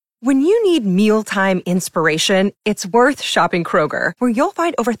When you need mealtime inspiration, it's worth shopping Kroger, where you'll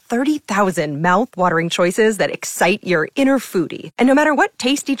find over 30,000 mouth-watering choices that excite your inner foodie. And no matter what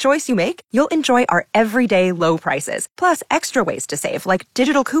tasty choice you make, you'll enjoy our everyday low prices, plus extra ways to save, like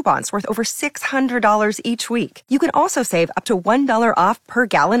digital coupons worth over $600 each week. You can also save up to $1 off per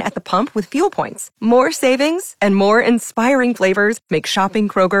gallon at the pump with fuel points. More savings and more inspiring flavors make shopping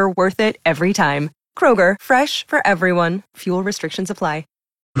Kroger worth it every time. Kroger, fresh for everyone. Fuel restrictions apply.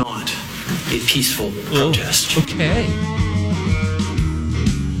 Not a peaceful protest. Okay.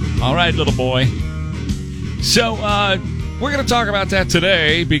 All right, little boy. So, we're going to talk about that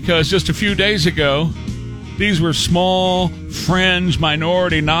today because just a few days ago, these were small, fringe,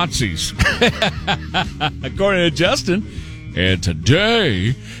 minority Nazis, according to Justin. And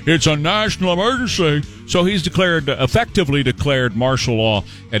today, it's a national emergency. So he's effectively declared martial law,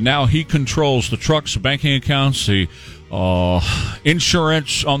 and now he controls the trucks, the banking accounts, the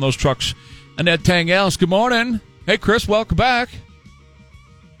insurance on those trucks. Annette Tangels, good morning. Hey, Chris, welcome back.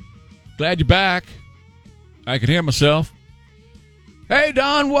 Glad you're back. I can hear myself. Hey,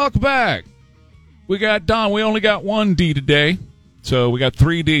 Don, welcome back. We got Don. We only got one D today, so we got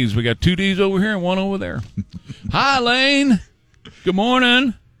 3 Ds. We got 2 Ds over here and 1 over there. Hi, Lane. Good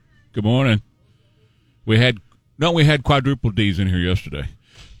morning. Good morning. We had quadruple Ds in here yesterday.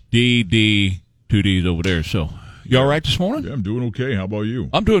 D, 2 Ds over there. So, you all right this morning? Yeah, I'm doing okay. How about you?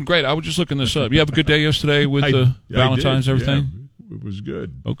 I'm doing great. I was just looking this up. You have a good day yesterday with Valentine's and everything? Yeah, it was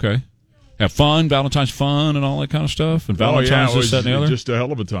good. Okay. Have fun, Valentine's fun and all that kind of stuff? And Valentine's this, that, and the other? Just a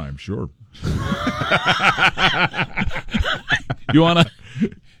hell of a time, sure. You want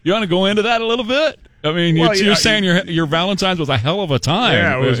to go into that a little bit? I mean, you're saying your Valentine's was a hell of a time.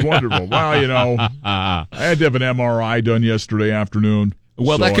 Yeah, it was wonderful. Well, I had to have an MRI done yesterday afternoon.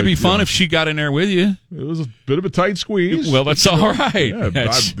 Well, so that could be fun if she got in there with you. It was a bit of a tight squeeze. Well, that's all right.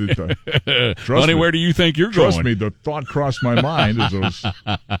 Yeah, Honey, where do you think you're going? Trust me, the thought crossed my mind as I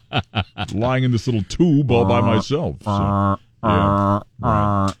was lying in this little tube all by myself. So, yeah,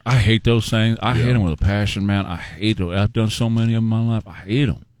 right. I hate those things. I hate them with a passion, man. I hate them. I've done so many of them in my life. I hate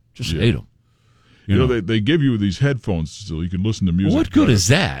them. Just hate them. You know, they give you these headphones so you can listen to music. What good is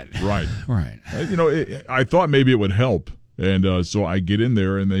that? Right. Right. I thought maybe it would help. And so I get in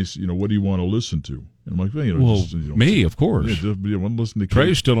there, and they say, what do you want to listen to? And I'm like, me, of course. Yeah, I want to listen to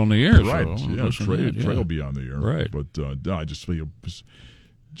Trey's still on the air. Right. So Trey will be on the air. Right. But I just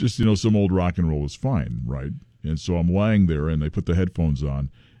some old rock and roll is fine, right? And so I'm lying there, and they put the headphones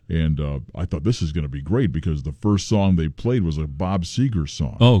on, and I thought this is going to be great because the first song they played was a Bob Seger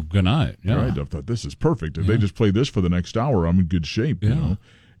song. Oh, good night. Yeah. Right. I thought this is perfect. If they just play this for the next hour, I'm in good shape. You know.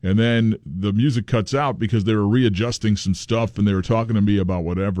 And then the music cuts out because they were readjusting some stuff and they were talking to me about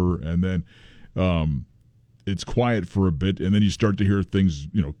whatever. And then it's quiet for a bit, and then you start to hear things,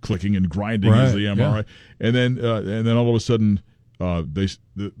 clicking and grinding as the MRI. Yeah. And then all of a sudden,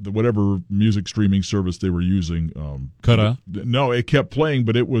 the whatever music streaming service they were using cut out. No, it kept playing,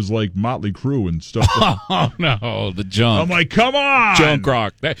 but it was like Motley Crue and stuff. Oh no, the junk! I'm like, come on, junk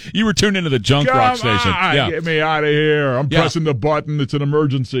rock. You were tuned into the junk rock station. Yeah, get me out of here! I'm pressing the button. It's an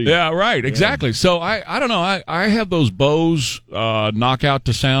emergency. Yeah, right, exactly. So I don't know. I have those Bose knockout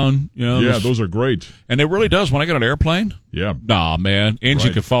to sound. Those are great, and it really does. When I get on an airplane, nah, man,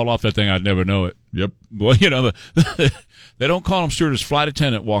 engine could fall off that thing. I'd never know it. Yep. Well, they don't call him stewardess. Flight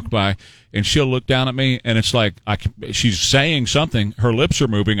attendant walked by, and she'll look down at me, and it's like she's saying something. Her lips are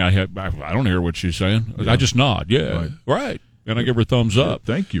moving. I don't hear what she's saying. Yeah. I just nod. Yeah, right. And I give her a thumbs up.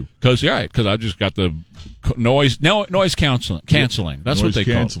 Thank you. Because I just got the noise canceling. That's what they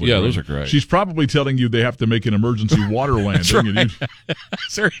call it. Yeah, those are great. She's probably telling you they have to make an emergency water landing. Right.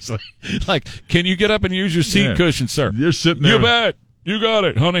 Seriously. Like, can you get up and use your seat cushion, sir? You're sitting there. You bet. You got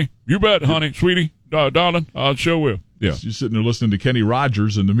it, honey. You bet, honey. Sweetie. Darling, I sure will. Yeah. You're sitting there listening to Kenny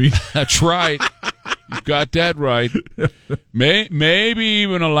Rogers and to me. That's right. You got that right. Maybe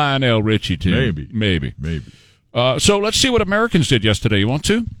even a Lionel Richie, too. Maybe. So let's see what Americans did yesterday. You want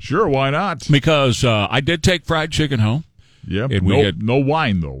to? Sure, why not? Because I did take fried chicken home. Yeah, no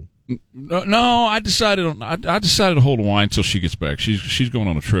wine, though. No, I decided to hold the wine until she gets back. She's going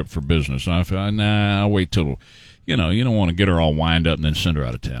on a trip for business. And I thought, I'll wait till, you don't want to get her all wind up and then send her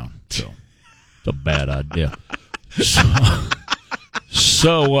out of town. So it's a bad idea.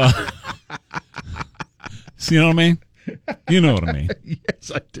 So you know what I mean? You know what I mean?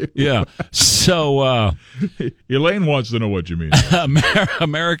 Yes, I do. Yeah. So Elaine wants to know what you mean.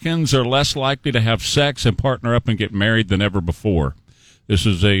 Americans are less likely to have sex and partner up and get married than ever before. This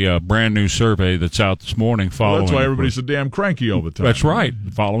is a brand new survey that's out this morning. That's why everybody's so damn cranky all the time. That's right.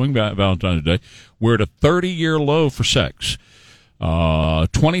 Following Valentine's Day, we're at a 30-year low for sex.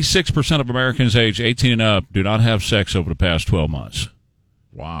 26% of Americans age 18 and up do not have sex over the past 12 months.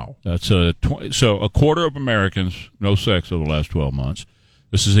 Wow. That's so a quarter of Americans, no sex over the last 12 months.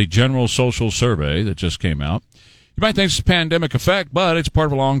 This is a general social survey that just came out. You might think it's a pandemic effect, but it's part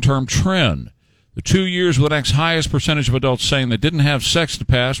of a long-term trend. The 2 years with the next highest percentage of adults saying they didn't have sex in the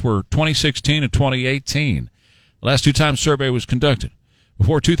past were 2016 and 2018. The last 2 times the survey was conducted.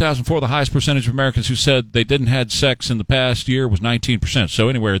 Before 2004, the highest percentage of Americans who said they didn't had sex in the past year was 19%. So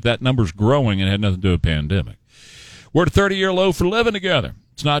anyway, that number's growing and had nothing to do with the pandemic. We're at a 30-year low for living together.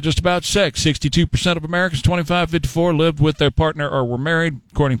 It's not just about sex. 62% of Americans, 25-54, lived with their partner or were married,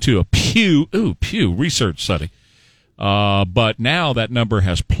 according to a Pew research study. But now that number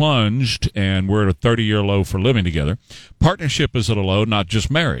has plunged, and we're at a 30-year low for living together. Partnership is at a low, not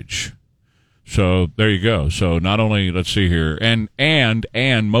just marriage. So there you go. So not only, let's see here,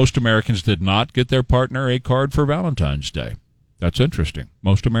 and most Americans did not get their partner a card for Valentine's Day. That's interesting.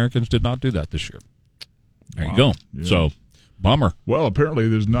 Most Americans did not do that this year. There you go. Yeah. So, bummer. Well, apparently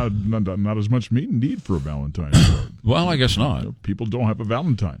there's not as much need for a Valentine's card. Well, I guess not. People don't have a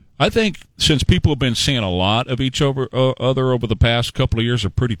Valentine. I think since people have been seeing a lot of each other over the past couple of years, are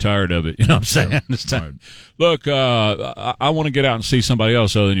pretty tired of it. You know what I'm saying? Yeah, it's time. Right. Look, I want to get out and see somebody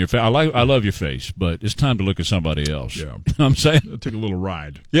else other than your face. I love your face, but it's time to look at somebody else. Yeah. You know what I'm saying? Take a little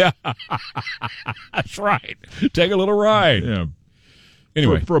ride. Yeah. That's right. Take a little ride. Yeah.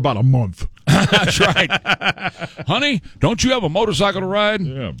 Anyway. For about a month. That's right. Honey, don't you have a motorcycle to ride?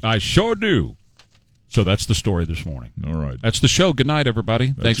 Yeah. I sure do. So that's the story this morning. All right. That's the show. Good night,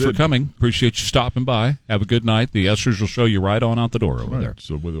 everybody. Thanks for coming. Appreciate you stopping by. Have a good night. The ushers will show you right on out the door over there.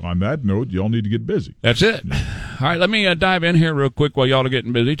 So on that note, y'all need to get busy. That's it. Yeah. All right, let me dive in here real quick while y'all are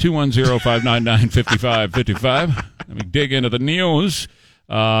getting busy. 210-599-5555. Let me dig into the news.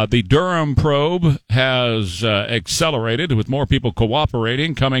 The Durham probe has accelerated with more people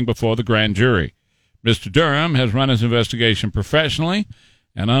cooperating coming before the grand jury. Mr. Durham has run his investigation professionally,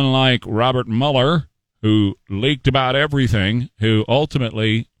 and unlike Robert Mueller, who leaked about everything, who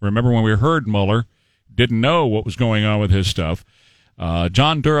ultimately, remember when we heard Mueller, didn't know what was going on with his stuff,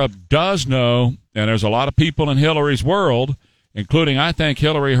 John Durham does know, and there's a lot of people in Hillary's world, including, I think,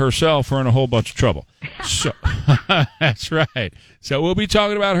 Hillary herself, are in a whole bunch of trouble. So that's right. So we'll be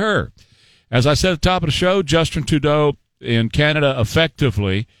talking about her. As I said at the top of the show, Justin Trudeau in Canada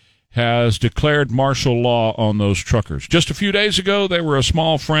effectively has declared martial law on those truckers. Just a few days ago, they were a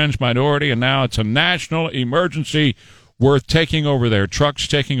small fringe minority, and now it's a national emergency worth taking over their trucks,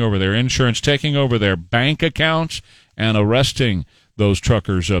 taking over their insurance, taking over their bank accounts, and arresting those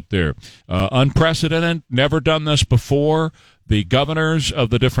truckers up there. Unprecedented, never done this before. The governors of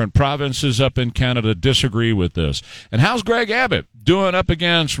the different provinces up in Canada disagree with this. And how's Greg Abbott doing up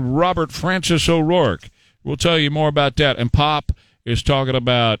against Robert Francis O'Rourke? We'll tell you more about that. And Pop is talking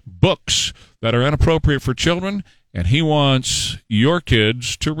about books that are inappropriate for children, and he wants your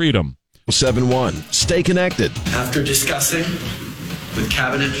kids to read them. 7-1. Stay connected. After discussing with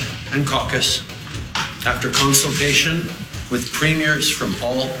Cabinet and caucus, after consultation with premiers from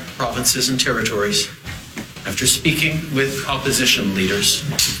all provinces and territories, after speaking with opposition leaders,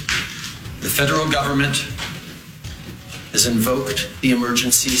 the federal government has invoked the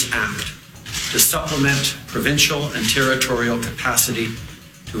Emergencies Act to supplement provincial and territorial capacity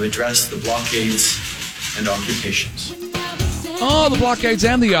to address the blockades and occupations. Oh, the blockades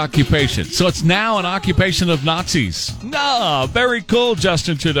and the occupation. So it's now an occupation of Nazis. Ah, very cool,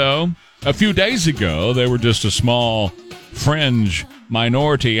 Justin Trudeau. A few days ago, they were just a small fringe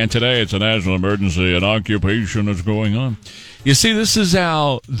minority, and today it's a national emergency, an occupation is going on. You see, this is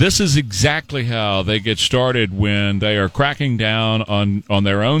exactly how they get started when they are cracking down on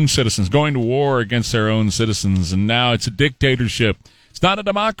their own citizens, going to war against their own citizens, and now it's a dictatorship. It's not a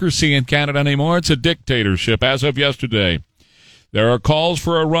democracy in Canada anymore, it's a dictatorship as of yesterday. There are calls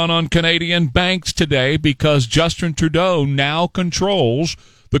for a run on Canadian banks today because Justin Trudeau now controls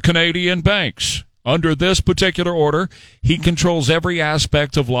the Canadian banks. Under this particular order, he controls every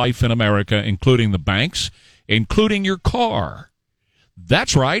aspect of life in America, including the banks, including your car.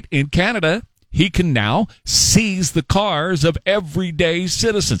 That's right. In Canada, he can now seize the cars of everyday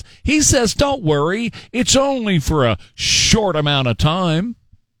citizens. He says, don't worry, it's only for a short amount of time.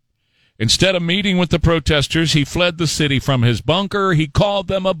 Instead of meeting with the protesters, he fled the city from his bunker. He called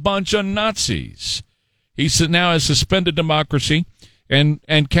them a bunch of Nazis. He now has suspended democracy,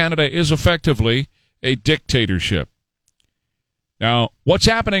 and Canada is effectively a dictatorship. Now, what's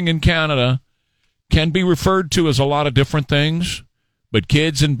happening in Canada can be referred to as a lot of different things, but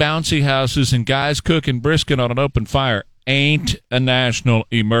kids in bouncy houses and guys cooking brisket on an open fire ain't a national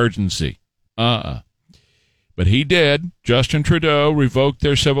emergency. But he did. Justin Trudeau revoked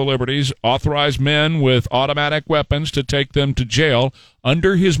their civil liberties, authorized men with automatic weapons to take them to jail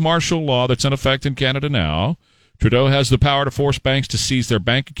under his martial law that's in effect in Canada now. Trudeau has the power to force banks to seize their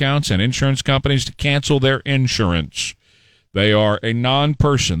bank accounts and insurance companies to cancel their insurance. They are a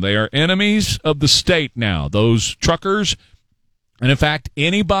non-person. They are enemies of the state now, those truckers. And, in fact,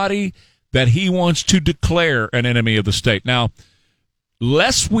 anybody that he wants to declare an enemy of the state. Now,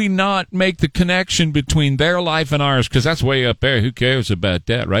 lest we not make the connection between their life and ours, because that's way up there. Who cares about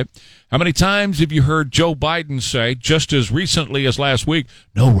that, right? How many times have you heard Joe Biden say, just as recently as last week,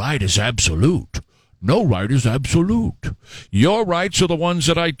 no right is absolute. No right is absolute. Your rights are the ones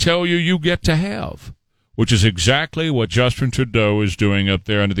that I tell you you get to have, which is exactly what Justin Trudeau is doing up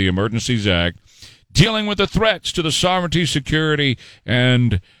there under the Emergencies Act, dealing with the threats to the sovereignty, security,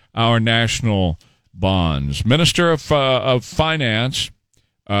 and our national bonds. Minister of Finance,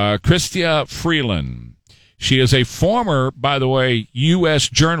 Chrystia Freeland. She is a former, by the way, U.S.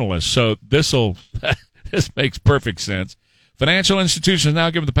 journalist, so this makes perfect sense. Financial institutions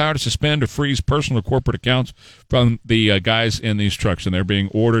now given the power to suspend or freeze personal or corporate accounts from the guys in these trucks, and they're being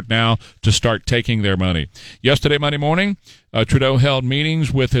ordered now to start taking their money. Yesterday, Monday morning, Trudeau held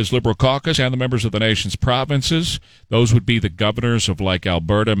meetings with his Liberal caucus and the members of the nation's provinces. Those would be the governors of like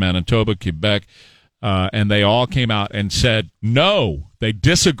Alberta, Manitoba, Quebec, and they all came out and said no. They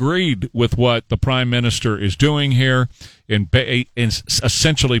disagreed with what the prime minister is doing here in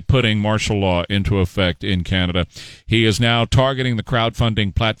essentially putting martial law into effect in Canada. He is now targeting the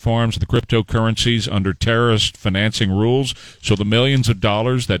crowdfunding platforms, the cryptocurrencies under terrorist financing rules. So the millions of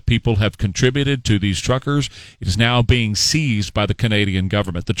dollars that people have contributed to these truckers is now being seized by the Canadian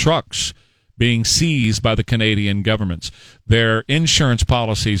government. The trucks being seized by the Canadian governments. Their insurance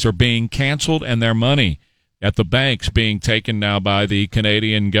policies are being canceled and their money at the banks being taken now by the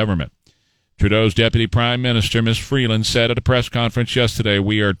Canadian government. Trudeau's Deputy Prime Minister, Ms. Freeland, said at a press conference yesterday,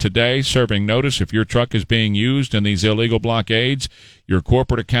 we are today serving notice if your truck is being used in these illegal blockades, your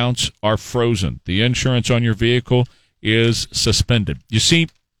corporate accounts are frozen. The insurance on your vehicle is suspended. You see,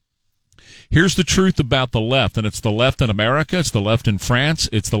 here's the truth about the left, and it's the left in America, it's the left in France,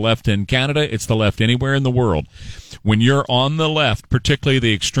 it's the left in Canada, it's the left anywhere in the world. When you're on the left, particularly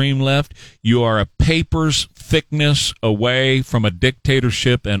the extreme left, you are a paper's thickness away from a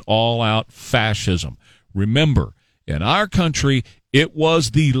dictatorship and all-out fascism. Remember, in our country, it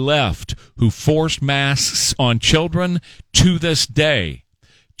was the left who forced masks on children to this day.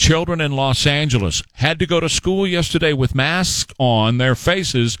 Children in Los Angeles had to go to school yesterday with masks on their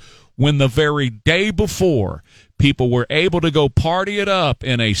faces when the very day before people were able to go party it up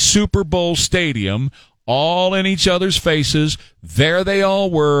in a Super Bowl stadium, all in each other's faces. There they all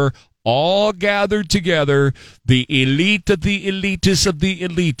were, all gathered together, the elite of the elitists of the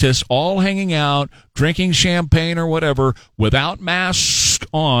elitists, all hanging out, drinking champagne or whatever, without masks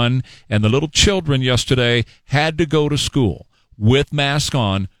on, and the little children yesterday had to go to school with masks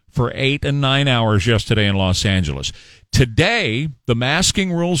on for 8 and 9 hours yesterday in Los Angeles. Today, the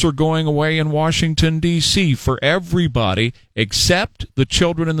masking rules are going away in Washington, D.C. for everybody except the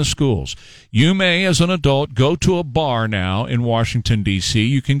children in the schools. You may, as an adult, go to a bar now in Washington, D.C.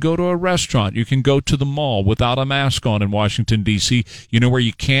 You can go to a restaurant. You can go to the mall without a mask on in Washington, D.C. You know where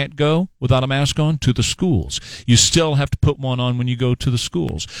you can't go without a mask on? To the schools. You still have to put one on when you go to the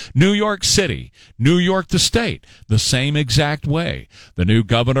schools. New York City, New York the state, the same exact way. The new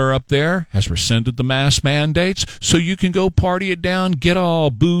governor up there has rescinded the mask mandates, so you can go party it down, get all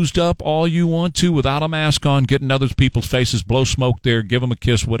boozed up all you want to without a mask on, get in other people's faces, blow smoke there, give them a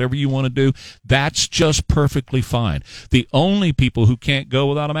kiss, whatever you want to do. That's just perfectly fine. The only people who can't go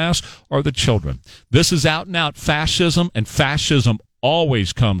without a mask are the children. This is out and out fascism, and fascism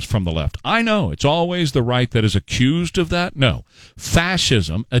always comes from the left. I know it's always the right that is accused of that. No.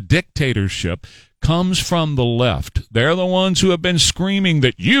 Fascism, a dictatorship, comes from the left. They're the ones who have been screaming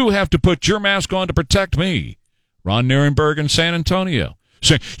that you have to put your mask on to protect me. Ron Nirenberg in San Antonio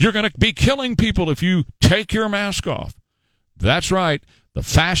saying, you're going to be killing people if you take your mask off. That's right. The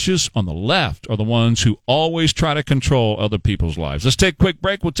fascists on the left are the ones who always try to control other people's lives. Let's take a quick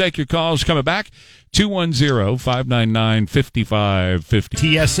break. We'll take your calls. Coming back,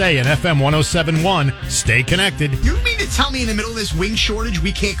 210-599-5550. TSA and FM 107.1. Stay connected. You mean to tell me in the middle of this wing shortage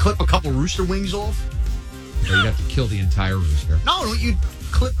we can't clip a couple rooster wings off? Or you'd have to kill the entire rooster. No, don't you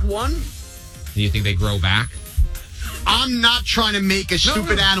clip one? Do you think they grow back? I'm not trying to make a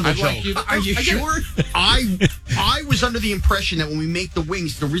stupid animal joke. Are you sure? I was under the impression that when we make the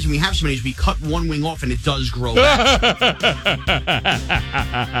wings, the reason we have so many is we cut one wing off and it does grow back.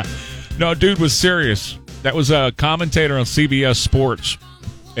 No, dude was serious. That was a commentator on CBS Sports,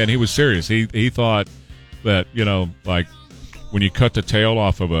 and he was serious. He thought that, like when you cut the tail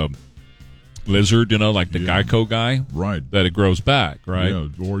off of a lizard, like the Geico guy, right? That it grows back, right? Yeah,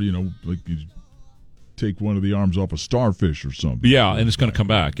 or like you take one of the arms off a starfish or something. Yeah, and it's going to come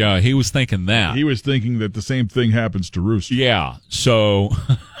back. He was thinking that. He was thinking that the same thing happens to roosters. Yeah, so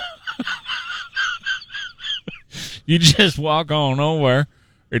you just walk on over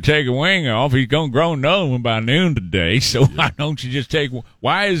and take a wing off. He's going to grow another one by noon today, so why don't you just take one?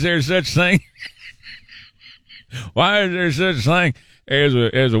 Why is there such thing? Why is there such thing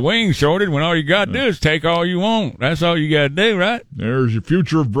as a wing shortage when all you got to do is take all you want? That's all you got to do, right? There's your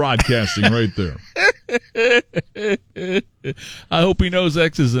future of broadcasting right there. I hope he knows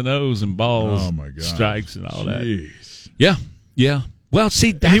X's and O's and balls, oh my God, strikes and all Jeez. that. Yeah. Well,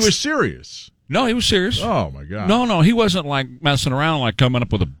 see, he was serious. No, he was serious. Oh my God. No, he wasn't like messing around, like coming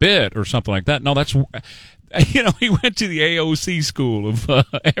up with a bit or something like that. No, that's he went to the AOC school of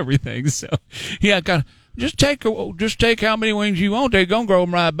everything. So just take how many wings you want. They're gonna grow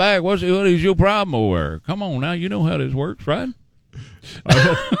them right back. What is your problem over? Come on now, you know how this works, right?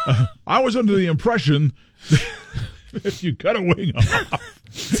 I was under the impression that if you cut a wing off,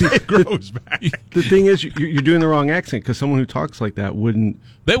 it grows back. The thing is, you're doing the wrong accent because someone who talks like that wouldn't.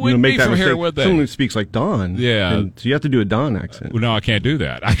 They wouldn't make be that from mistake. here, would they? Someone who speaks like Don. Yeah. So you have to do a Don accent. Well, no, I can't do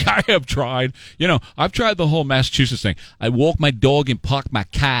that. I have tried. I've tried the whole Massachusetts thing. I walk my dog and park my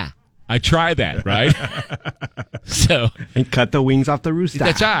car. I try that, right? And cut the wings off the rooster.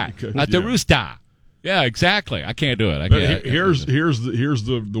 That's right. At the rooster. Yeah, exactly. I can't do it. Here's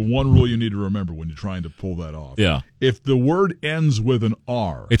the one rule you need to remember when you're trying to pull that off. Yeah. If the word ends with an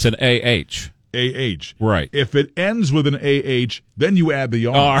R, it's an AH. AH. Right. If it ends with an AH, then you add the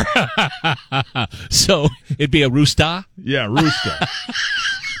R. So it'd be a rooster? Yeah, rooster.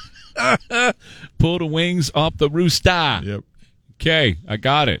 Pull the wings off the rooster. Yep. Okay, I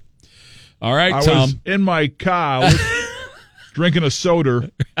got it. All right, I Tom. was in my car drinking a soda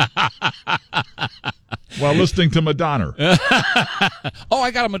while listening to Madonna. Oh,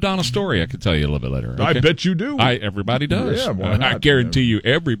 I got a Madonna story I can tell you a little bit later. Okay? I bet you do. Everybody does. Yeah, why not? I guarantee you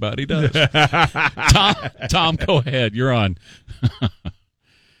everybody does. Tom, go ahead. You're on.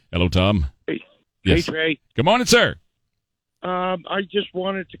 Hello, Tom. Hey, yes. Hey, Trey. Good morning, sir. I just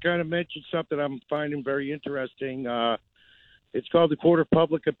wanted to kind of mention something I'm finding very interesting. It's called the Court of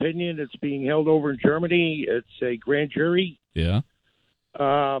Public Opinion. It's being held over in Germany. It's a grand jury. Yeah.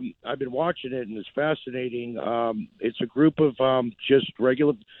 I've been watching it, and it's fascinating. It's a group of just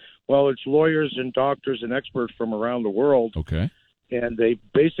regular, it's lawyers and doctors and experts from around the world. Okay. And they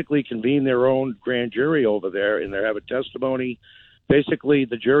basically convene their own grand jury over there, and they have a testimony. Basically,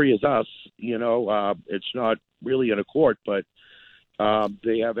 the jury is us. It's not really in a court, but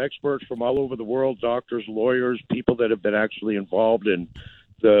they have experts from all over the world, doctors, lawyers, people that have been actually involved in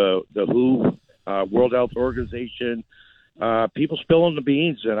the WHO, World Health Organization, people spilling the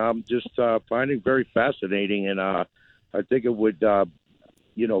beans, and I'm just finding it very fascinating, and I think it would,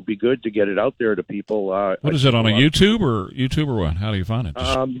 be good to get it out there to people. What is it, on a YouTube or what? How do you find it?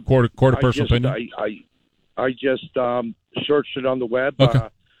 Just court of personal opinion? I just searched it on the web. Okay.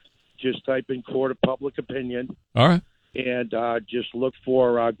 Just type in Court of Public Opinion. All right. And just look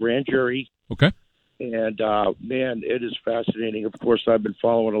for grand jury. Okay. And, man, it is fascinating. Of course, I've been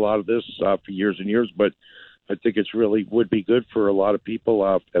following a lot of this for years and years, but I think it's really would be good for a lot of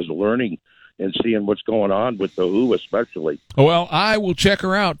people as a learning and seeing what's going on with the WHO especially. Well, I will check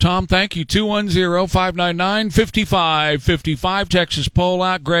her out. Tom, thank you. 210-599-5555. Texas poll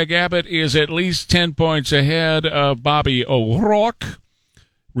out. Greg Abbott is at least 10 points ahead of Bobby O'Rourke.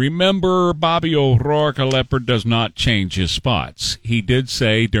 Remember, Bobby O'Rourke, a leopard does not change his spots. He did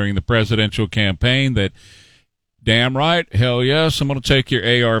say during the presidential campaign that, damn right, hell yes, I'm going to take your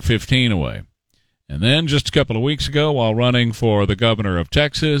AR-15 away. And then just a couple of weeks ago, while running for the governor of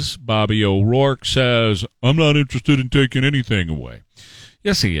Texas, Bobby O'Rourke says, I'm not interested in taking anything away.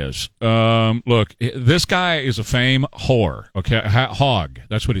 Yes, he is. Look, this guy is a fame whore, okay? Hog.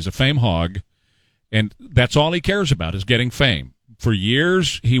 That's what he's, a fame hog. And that's all he cares about is getting fame. For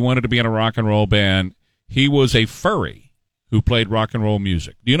years, he wanted to be in a rock and roll band. He was a furry who played rock and roll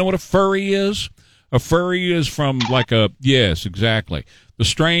music. Do you know what a furry is? A furry is from yes, exactly. The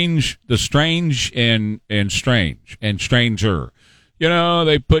strange and strange and stranger.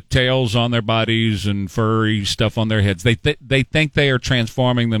 They put tails on their bodies and furry stuff on their heads. They think they are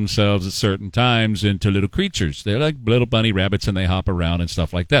transforming themselves at certain times into little creatures. They're like little bunny rabbits, and they hop around and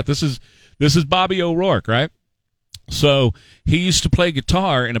stuff like that. This is Bobby O'Rourke, right? So he used to play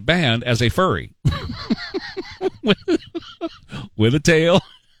guitar in a band as a furry with a tail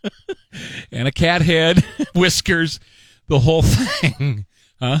and a cat head, whiskers, the whole thing.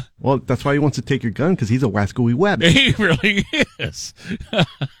 Huh? Well, that's why he wants to take your gun, because he's a wascally web. He really is.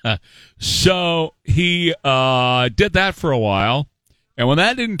 So he did that for a while, and when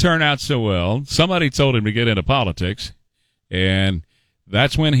that didn't turn out so well, somebody told him to get into politics, and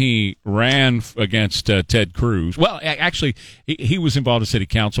that's when he ran against Ted Cruz. Well, actually, he was involved in city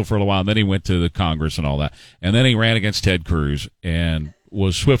council for a while, and then he went to the Congress and all that, and then he ran against Ted Cruz and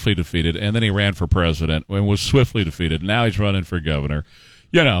was swiftly defeated, and then he ran for president and was swiftly defeated. Now he's running for governor.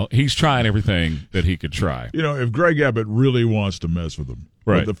 You know, he's trying everything that he could try. You know, if Greg Abbott really wants to mess with him,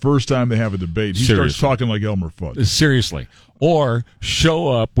 right, the first time they have a debate, he starts talking like Elmer Fudd. Seriously. Or show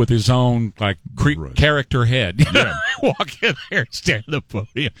up with his own, like, character head. Yeah. Walk in there and stand at the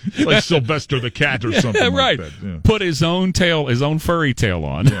podium. Like Sylvester the Cat or something right. like that. Yeah. Put his own tail, his own furry tail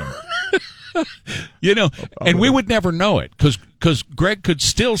on. Yeah. You know, and we would never know it, because Greg could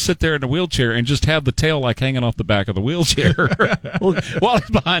still sit there in a wheelchair and just have the tail like hanging off the back of the wheelchair while he's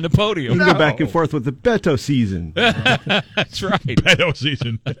behind the podium. You can go back and forth with the Beto season. That's right. Beto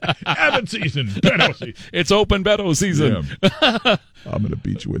season. Abbott season. Beto season. It's open Beto season. Yeah. I'm going to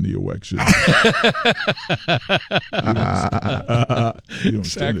beat you in the election. You don't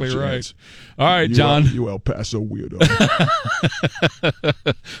exactly stand a right. chance. All right, John. You El Paso weirdo.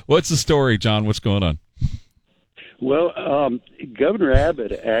 What's the story, John? What's going on? Well, Governor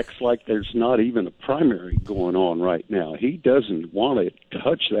Abbott acts like there's not even a primary going on right now. He doesn't want to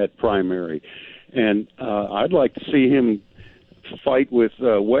touch that primary. And I'd like to see him fight with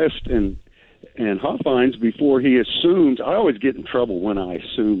West and Huffines before he assumes. I always get in trouble when I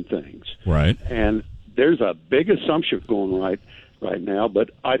assume things. Right. And there's a big assumption going right now,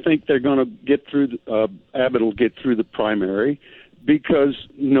 but I think they're going to get through. Abbott will get through the primary because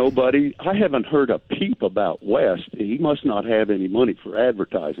I haven't heard a peep about West. He must not have any money for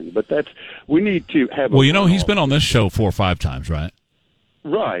advertising, but we need to have. Well, he's been on this show 4 or 5 times, right?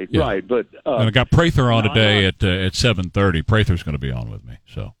 Right, yeah. right. But and I got Prather on today at 7:30. Prather's going to be on with me.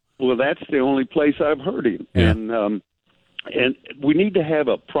 So. Well, that's the only place I've heard him, yeah. And we need to have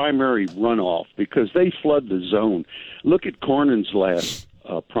a primary runoff because they flood the zone. Look at Cornyn's last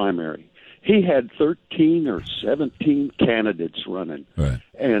primary. He had 13 or 17 candidates running. Right.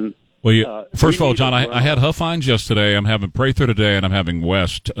 And well, first of all, John, I had Huffines yesterday. I'm having Prather today, and I'm having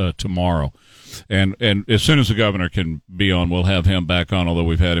West tomorrow. And as soon as the governor can be on, we'll have him back on, although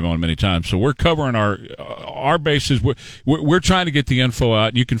we've had him on many times. So we're covering our bases. We're trying to get the info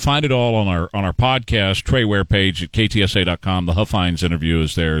out. You can find it all on our podcast, Trey Ware page at ktsa.com. The Huffines interview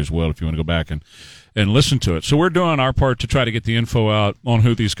is there as well if you want to go back and listen to it. So we're doing our part to try to get the info out on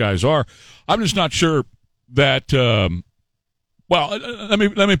who these guys are. I'm just not sure that well, let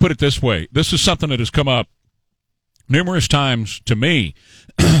me put it this way. This is something that has come up numerous times to me,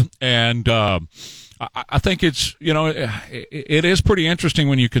 and I think it's it is pretty interesting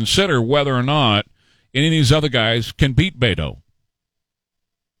when you consider whether or not any of these other guys can beat Beto.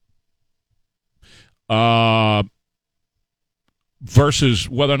 Versus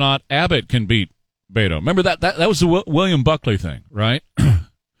whether or not Abbott can beat Beto. Remember that was the William Buckley thing, right?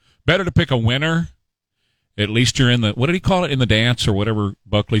 Better to pick a winner. At least you're in the, what did he call it, in the dance or whatever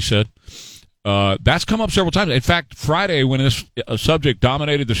Buckley said. That's come up several times. In fact, Friday, when this subject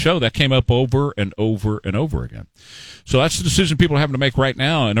dominated the show, that came up over and over and over again. So that's the decision people are having to make right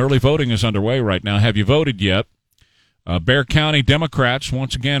now, and early voting is underway right now. Have you voted yet? Bexar County Democrats,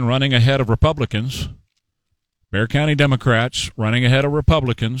 once again, running ahead of Republicans. Bexar County Democrats running ahead of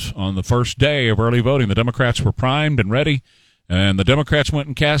Republicans on the first day of early voting. The Democrats were primed and ready, and the Democrats went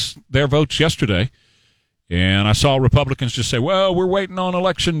and cast their votes yesterday. And I saw Republicans just say, well, we're waiting on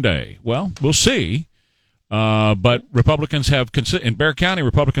Election Day. Well, we'll see. But Republicans have, in Bexar County,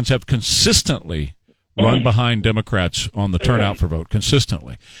 Republicans have consistently run behind Democrats on the turnout for vote,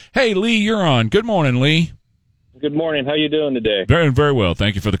 consistently. Hey, Lee, you're on. Good morning, Lee. Good morning. How you doing today? Very, very well.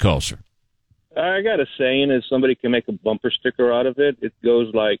 Thank you for the call, sir. I got a saying, if somebody can make a bumper sticker out of it, it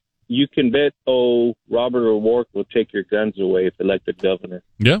goes like, you can bet, Robert O'Rourke will take your guns away if elected governor.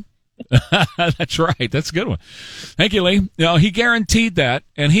 Yeah. That's right. That's a good one. Thank you, Lee. He guaranteed that,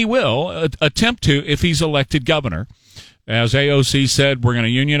 and he will attempt to if he's elected governor. As AOC said, we're going to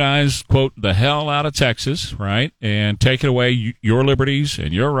unionize, quote, the hell out of Texas, right, and take away your liberties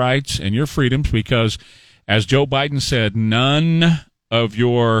and your rights and your freedoms because, as Joe Biden said, none of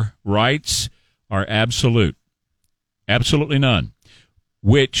your rights are absolute. Absolutely none.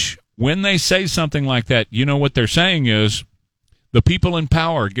 Which, when they say something like that, you know what they're saying is, the people in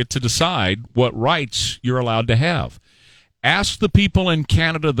power get to decide what rights you're allowed to have. Ask the people in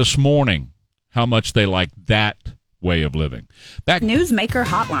Canada this morning how much they like that way of living. Newsmaker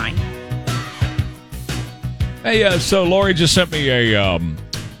Hotline. Hey, so Lori just sent me a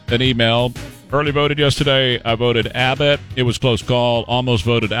an email. Early voted yesterday. I voted Abbott. It was close call. Almost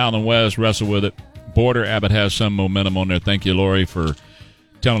voted Allen West. Wrestled with it. Border. Abbott has some momentum on there. Thank you, Lori, for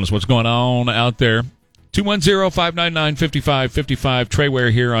telling us what's going on out there. 210-599-5555. Trey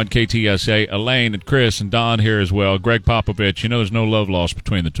Ware here on KTSA. Elaine and Chris and Don here as well. Greg Popovich. You know there's no love lost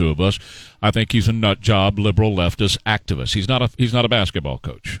between the two of us. I think he's a nut job, liberal, leftist, activist. He's not a basketball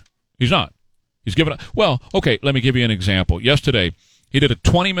coach. He's not. He's given – well, okay, let me give you an example. Yesterday, he did a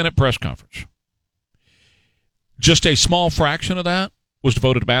 20-minute press conference. Just a small fraction of that was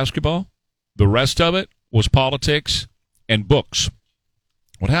devoted to basketball. The rest of it was politics and books.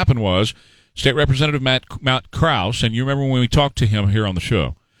 What happened was – State Representative Matt Krause, and you remember when we talked to him here on the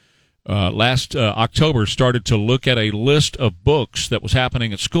show, last October, started to look at a list of books that was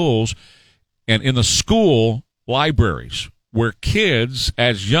happening at schools and in the school libraries where kids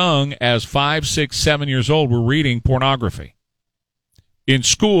as young as 5, 6, 7 years old were reading pornography in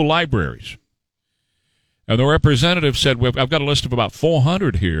school libraries. And the representative said, I've got a list of about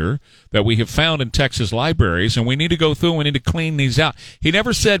 400 here that we have found in Texas libraries, and we need to go through and we need to clean these out. He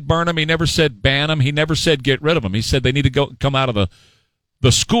never said burn them. He never said ban them. He never said get rid of them. He said they need to come out of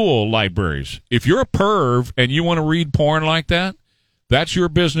the school libraries. If you're a perv and you want to read porn like that, that's your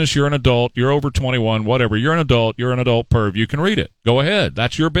business. You're an adult. You're over 21, whatever. You're an adult. You're an adult perv. You can read it. Go ahead.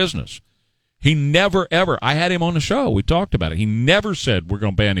 That's your business. He never, ever, I had him on the show. We talked about it. He never said we're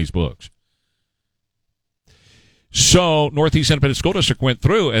going to ban these books. So Northeast Independent School District went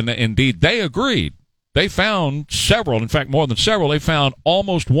through, and indeed they agreed. They found several, in fact, more than several. They found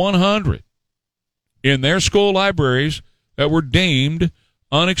almost 100 in their school libraries that were deemed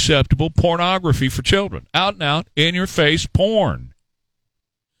unacceptable pornography for children. Out and out, in-your-face porn.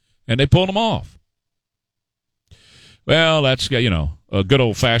 And they pulled them off. Well, that's, a good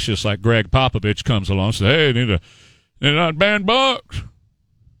old fascist like Greg Popovich comes along and says, hey, they need not ban books.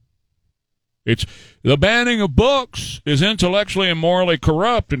 It's the banning of books is intellectually and morally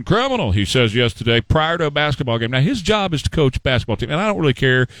corrupt and criminal, he says yesterday prior to a basketball game. Now, his job is to coach basketball team, and I don't really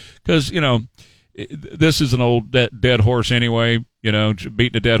care because, this is an old dead horse anyway,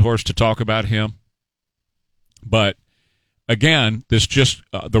 beating a dead horse to talk about him. But, again, this just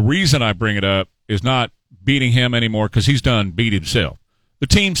the reason I bring it up is not beating him anymore because he's done beat himself. The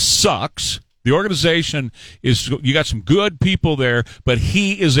team sucks. The organization you got some good people there, but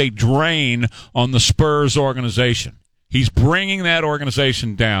he is a drain on the Spurs organization. He's bringing that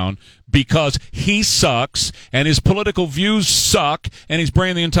organization down because he sucks and his political views suck, and he's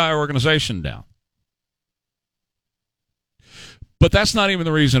bringing the entire organization down. But that's not even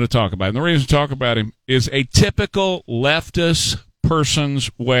the reason to talk about him. The reason to talk about him is a typical leftist person's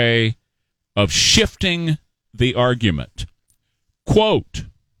way of shifting the argument. Quote,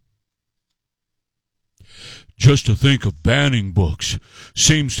 just to think of banning books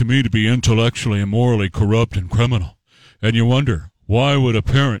seems to me to be intellectually and morally corrupt and criminal. And you wonder, why would a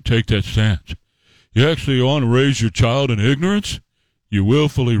parent take that stance? You actually want to raise your child in ignorance? You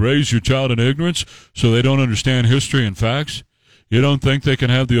willfully raise your child in ignorance so they don't understand history and facts? You don't think they can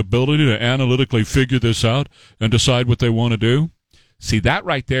have the ability to analytically figure this out and decide what they want to do? See, that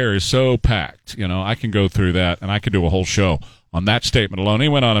right there is so packed. I can go through that, and I could do a whole show on that statement alone. He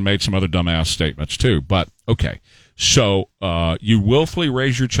went on and made some other dumbass statements, too. But, okay, so you willfully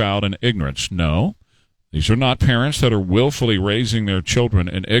raise your child in ignorance. No, these are not parents that are willfully raising their children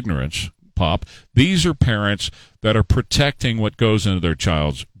in ignorance, Pop. These are parents that are protecting what goes into their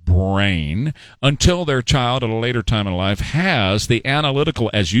child's brain until their child at a later time in life has the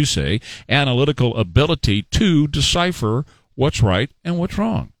analytical, as you say, analytical ability to decipher what's right and what's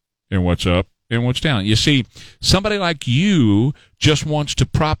wrong and what's up and what's down. You see, somebody like you just wants to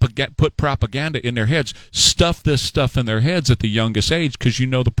put propaganda in their heads, stuff this stuff in their heads at the youngest age because you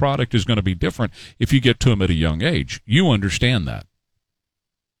know the product is going to be different if you get to them at a young age. You understand that.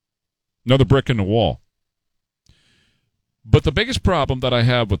 Another brick in the wall. But the biggest problem that I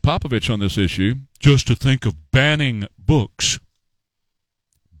have with Popovich on this issue, just to think of banning books.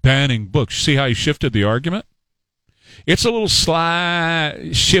 Banning books. See how he shifted the argument? It's a little sly,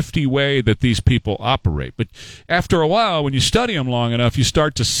 shifty way that these people operate. But after a while, when you study them long enough, you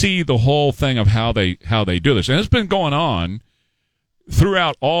start to see the whole thing of how they do this. And it's been going on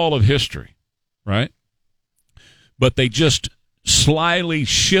throughout all of history, right? But they just slyly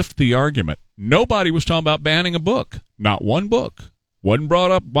shift the argument. Nobody was talking about banning a book. Not one book. Wasn't brought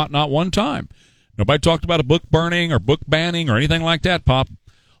up not one time. Nobody talked about a book burning or book banning or anything like that, Pop.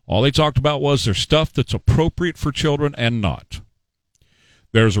 All they talked about was there's stuff that's appropriate for children and not.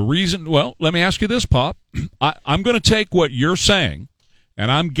 There's a reason. Well, let me ask you this, Pop. I'm going to take what you're saying,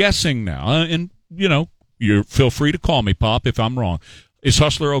 and I'm guessing now, and, you feel free to call me, Pop, if I'm wrong. Is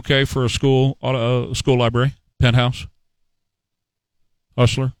Hustler okay for a school library? Penthouse?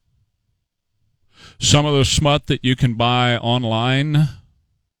 Hustler? Some of the smut that you can buy online,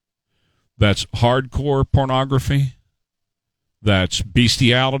 that's hardcore pornography, that's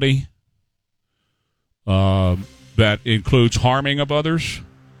bestiality, that includes harming of others.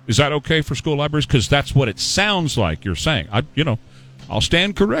 Is that okay for school libraries? Because that's what it sounds like you're saying. I'll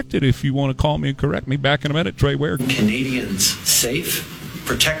stand corrected if you want to call me and correct me. Back in a minute. Trey Ware. Canadians safe,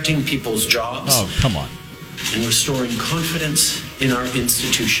 protecting people's jobs. Oh, come on. And restoring confidence in our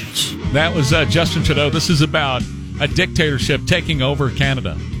institutions. That was Justin Trudeau. This is about a dictatorship taking over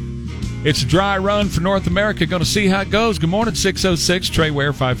Canada. It's a dry run for North America. Going to see how it goes. Good morning, 606. Trey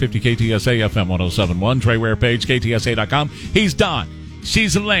Ware, 550 KTSA, FM 1071. Trey Ware page, KTSA.com. He's Don.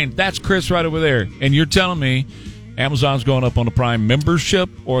 She's Elaine. That's Chris right over there. And you're telling me Amazon's going up on the Prime membership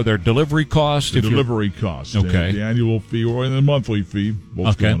or their delivery cost? The delivery cost. Okay. The annual fee or the monthly fee,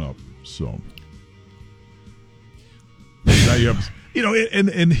 both going up. So now you have,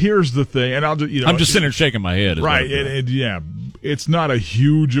 and here's the thing, and I'm just sitting there shaking my head. Right, and it's not a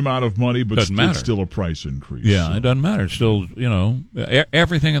huge amount of money, but it's still a price increase. Yeah, so. It doesn't matter. It's still,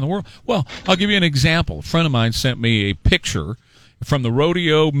 everything in the world. Well, I'll give you an example. A friend of mine sent me a picture from the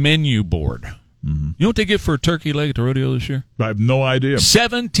rodeo menu board. Mm-hmm. You know what they get for a turkey leg at the rodeo this year? I have no idea.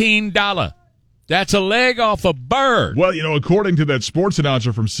 $17. That's a leg off a bird. Well, according to that sports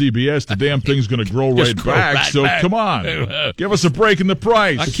announcer from CBS, the damn thing's going to grow right back. So come on, give us a break in the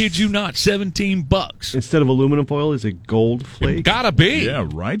price. I kid you not, $17 instead of aluminum foil. Is it gold flake? It gotta be. Yeah,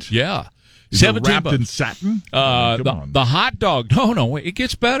 right. Yeah, is it wrapped in satin? Come on. The hot dog. No, it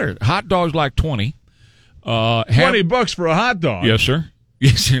gets better. Hot dog's like $20. $20 for a hot dog. Yes, sir.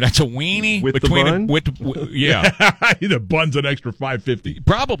 Yes, sir. That's a weenie with between the bun? Yeah. The bun's an extra $5.50.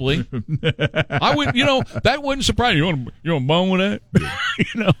 Probably. I would. That wouldn't surprise you. You want a bun with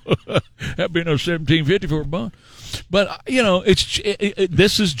that? That'd be no $17.50 for a bun. But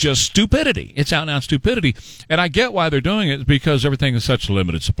this is just stupidity. It's out and out stupidity, and I get why they're doing it because everything is such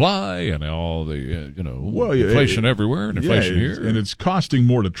limited supply and all the inflation everywhere and inflation here, and it's costing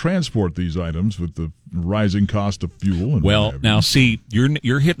more to transport these items with the rising cost of fuel. And now see,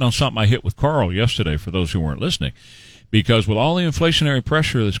 you're hitting on something I hit with Carl yesterday. For those who weren't listening. Because with all the inflationary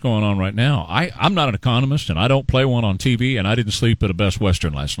pressure that's going on right now, I'm not an economist, and I don't play one on TV, and I didn't sleep at a Best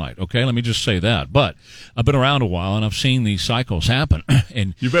Western last night, okay? Let me just say that. But I've been around a while, and I've seen these cycles happen.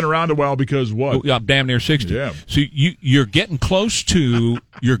 And you've been around a while because what? I'm damn near 60. Yeah. So you're getting close to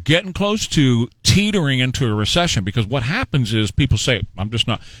teetering into a recession, because what happens is people say,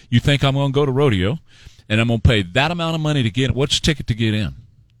 you think I'm going to go to rodeo, and I'm going to pay that amount of money to get in. What's the ticket to get in?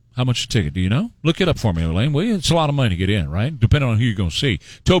 How much a ticket? Do you know? Look it up for me, Elaine. Well, it's a lot of money to get in, right? Depending on who you're going to see.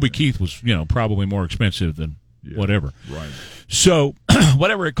 Toby Keith was, probably more expensive than whatever. Right. So,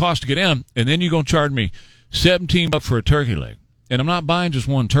 whatever it costs to get in, and then you're going to charge me $17 for a turkey leg. And I'm not buying just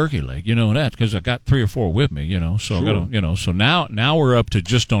one turkey leg, that, because I got 3 or 4 with me, So sure. I got to, so now we're up to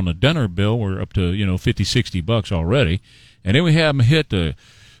just on the dinner bill, we're up to, $50-$60 already. And then we haven't hit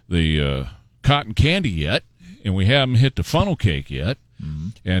the cotton candy yet, and we haven't hit the funnel cake yet. Mm-hmm.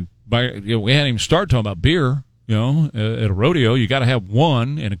 And we hadn't even started talking about beer. At a rodeo, you got to have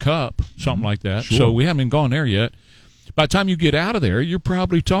one in a cup, something like that. Sure. So we haven't even gone there yet. By the time you get out of there, you're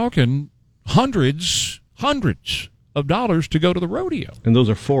probably talking hundreds of dollars to go to the rodeo. And those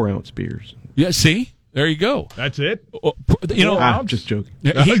are 4-ounce beers. Yeah, see? There you go. That's it? I'm just joking.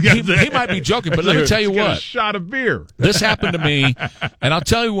 He might be joking, but let me tell you what. A shot of beer. This happened to me, and I'll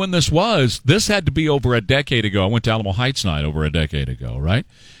tell you when this was. This had to be over a decade ago. I went to Alamo Heights night over a decade ago, right?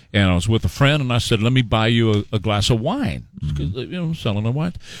 And I was with a friend, and I said, let me buy you a glass of wine. Because, selling the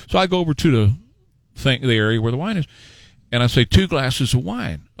wine. So I go over to the area where the wine is, and I say, 2 glasses of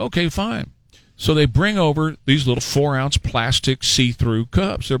wine. Okay, fine. So they bring over these little 4-ounce plastic see-through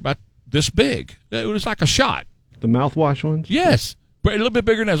cups. They're about this big. It was like a shot. The mouthwash ones? Yes. A little bit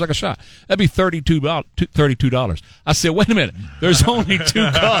bigger than that. It was like a shot. That'd be $32. I said, wait a minute. There's only 2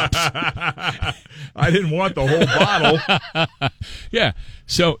 cups. I didn't want the whole bottle. Yeah.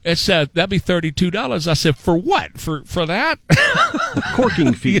 So it said that'd be $32. I said, for what? For that?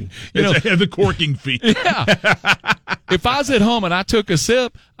 Corking fee. The corking fee. Yeah. If I was at home and I took a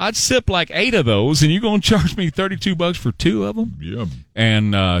sip, I'd sip like 8 of those, and you're going to charge me $32 for 2 of them? Yeah.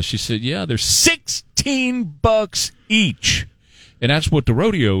 And she said, yeah, they're $16 each. And that's what the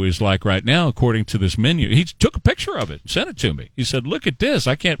rodeo is like right now, according to this menu. He took a picture of it and sent it to me. He said, look at this.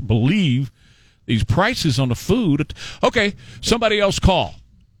 I can't believe these prices on the food. Okay, somebody else call.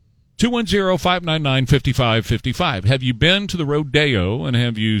 210-599-5555. Have you been to the Rodeo, and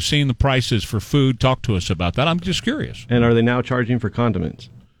have you seen the prices for food? Talk to us about that. I'm just curious. And are they now charging for condiments?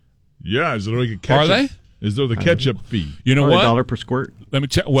 Yeah, is there like a ketchup? Are they? Is there the ketchup fee? You know Or what? $1 per squirt? Let me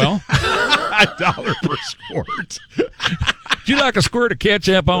tell. Well, $1 per squirt. if you like a squirt of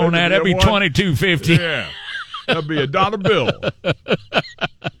ketchup on that, that'd be $22.50. Yeah, that'd be $1 bill.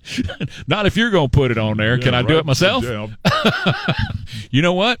 Not if you're going to put it on there. Yeah, Can I do right. it myself? Yeah. You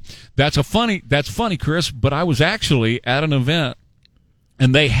know what? That's funny, Chris. But I was actually at an event,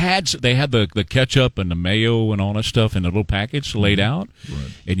 and they had the ketchup and the mayo and all that stuff in a little package laid out.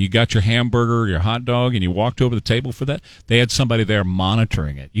 Right. And you got your hamburger, your hot dog, and you walked over the table for that. They had somebody there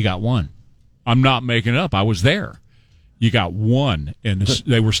monitoring it. You got one. I'm not making it up. I was there. You got one, and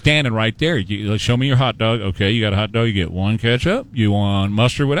they were standing right there. Show me your hot dog. Okay, you got a hot dog. You get one ketchup. You want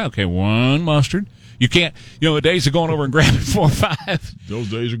mustard without? Okay, one mustard. You can't, the days of going over and grabbing 4 or 5.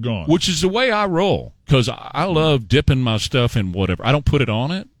 Those days are gone. Which is the way I roll, because I love dipping my stuff in whatever. I don't put it on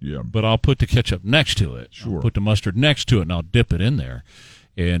it, but I'll put the ketchup next to it. Sure. I'll put the mustard next to it, and I'll dip it in there.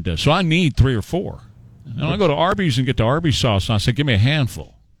 And so I need 3 or 4. And I go to Arby's and get the Arby's sauce, and I say, give me a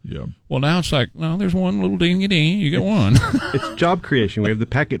handful. Yeah. Well, now it's like, no, there's one little dingy-ding. You get one. It's job creation. We have the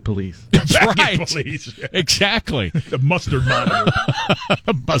packet police. That's Packet right. police. Exactly. The mustard monitor.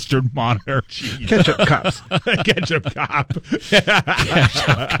 The mustard monitor. Ketchup cops. Ketchup cop. Ketchup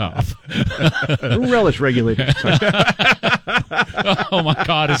cop. Relish regulators. Oh, my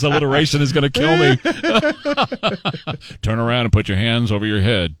God. His alliteration is going to kill me. Turn around and put your hands over your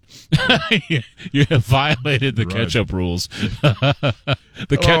head. You have violated the ketchup rules.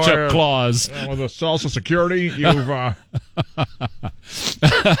 The ketchup clause. With the Social Security, you've...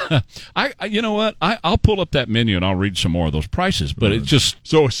 You know what? I'll pull up that menu and I'll read some more of those prices, but it's just...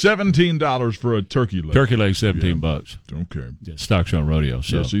 So $17 for a turkey leg. Turkey leg, $17. Okay. Yeah, Stock Show and Rodeo.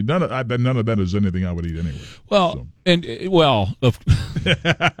 So. Yeah, see, none of that is anything I would eat anyway. Well,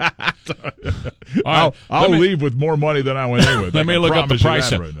 I'll leave with more money than I went in with. Let me look up the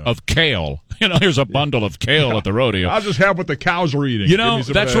price right now. of kale. Here's a bundle of kale at the rodeo. I'll just have what the cows are eating.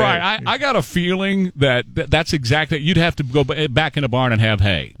 That's right. I got a feeling that's exactly. You'd have to go back in the barn and have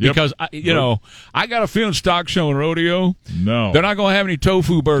hay because I got a feeling Stock Show and Rodeo. No, they're not going to have any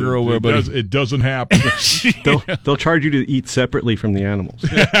tofu burger over there. But it doesn't happen. They'll charge you to eat separately from the animals.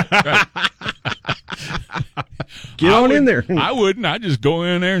 Get on in there. I wouldn't. I'd just go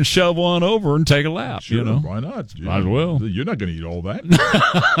in there and shove one over and take a lap. Sure, why not? Might as well. You're not going to eat all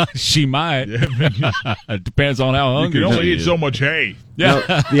that. She might. It depends on how hungry. You can only eat so much hay. Yeah.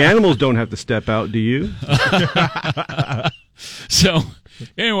 Now, the animals don't have to step out, do you? So,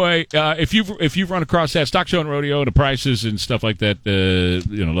 anyway, if you've run across that Stock Show and Rodeo, the prices and stuff like that,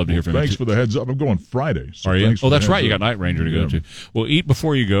 love to hear from you. Thanks for the heads up. I'm going Friday. So are you? Oh, that's right. You got Night Ranger to go to. Well, eat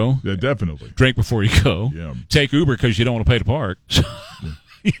before you go. Yeah, definitely. Drink before you go. Yeah. Take Uber because you don't want to pay to park.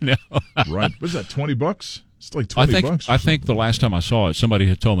 Right. What's that? $20? It's like $20. I think the last time I saw it, somebody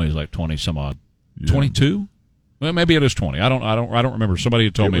had told me it was like 20 some odd. 22? Well, maybe it is 20. I don't remember. Somebody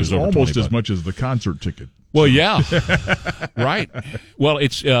had told me it was over almost 20 as much as the concert ticket. Well, yeah. Right. Well,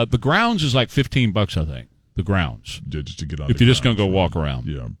 it's the grounds is like $15, I think. The grounds. Just to get on. If you're just going to go walk around.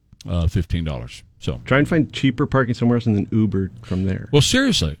 Yeah. $15. So try and find cheaper parking somewhere else and then Uber from there. Well,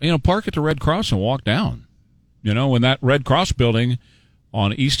 seriously, park at the Red Cross and walk down. When that Red Cross building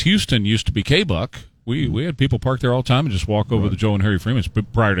on East Houston used to be K-Buck, we had people park there all the time and just walk over the Joe and Harry Freeman's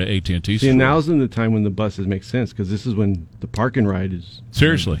prior to AT&T. See, now's the time when the buses make sense because this is when the park and ride is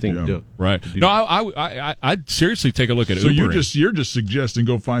seriously right. No, I'd seriously take a look at it. So Ubering. you're just suggesting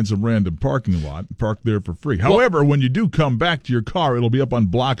go find some random parking lot and park there for free. However, when you do come back to your car, it'll be up on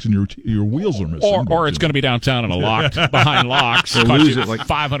blocks and your wheels are missing. Or it's going to be downtown and locked behind locks. Or cost lose you it like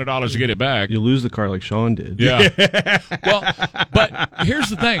 $500 to get it back. You lose the car like Sean did. Yeah. Well, but here's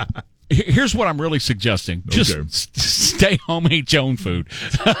the thing. Here's what I'm really suggesting. Just stay home and eat your own food.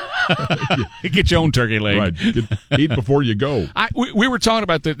 Get your own turkey leg. Right. Eat before you go. We were talking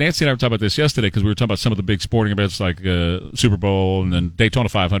about that. Nancy and I were talking about this yesterday because we were talking about some of the big sporting events like Super Bowl and then Daytona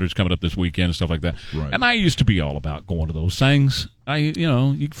 500 is coming up this weekend and stuff like that. Right. And I used to be all about going to those things. You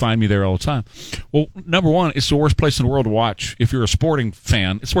can find me there all the time. Well, number one, it's the worst place in the world to watch. If you're a sporting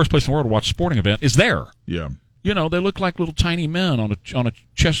fan, it's the worst place in the world to watch a sporting event. Is there. Yeah. They look like little tiny men on a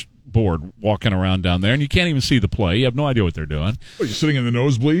chess board walking around down there, and you can't even see the play. You have no idea what they're doing. Well, you're sitting in the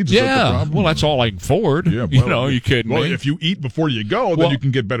nosebleeds? Is Yeah. that the problem? Well, that's all I can afford. Yeah, you kidding well, me? if you eat before you go, then you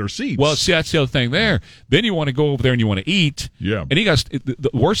can get better seats. Well, see, that's the other thing there. Then you want to go over there and you want to eat. Yeah. And the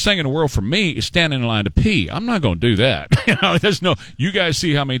worst thing in the world for me is standing in line to pee. I'm not going to do that. There's no. You guys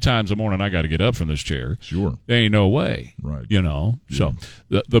see how many times a morning I got to get up from this chair. Sure. There ain't no way. Right. So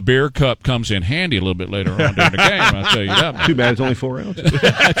the beer cup comes in handy a little bit later on during the game. I'll tell you that. Too bad it's only 4 ounces.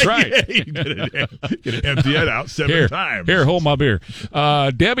 That's right. You gotta empty it out seven times. Here, hold my beer.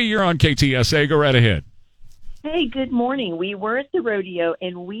 Debbie, you're on KTSA. Go right ahead. Hey, good morning. We were at the rodeo,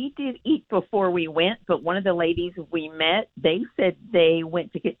 and we did eat before we went, but one of the ladies we met, they said they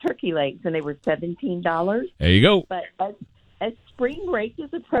went to get turkey legs, and they were $17. There you go. But as spring break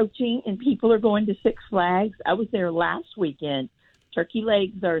is approaching and people are going to Six Flags, I was there last weekend. Turkey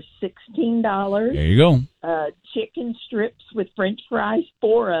legs are $16. There you go. Chicken strips with French fries,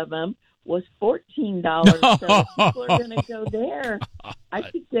 4 of them, was $14. So if people are going to go there, I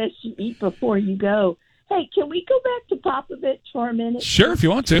suggest you eat before you go. Hey, can we go back to Popovich for a minute? Sure, if you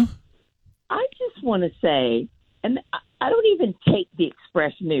want to. I just want to say, and I don't even take the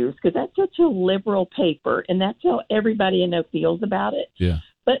Express News because that's such a liberal paper, and that's how everybody I know feels about it. Yeah.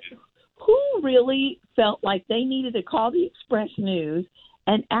 But who really felt like they needed to call the Express News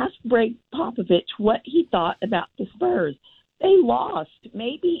and ask Greg Popovich what he thought about the Spurs? They lost.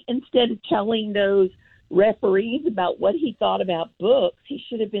 Maybe instead of telling those referees about what he thought about books, he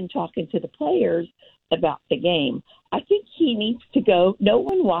should have been talking to the players about the game. I think he needs to go. No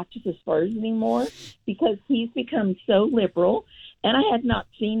one watches the Spurs anymore because he's become so liberal. And I had not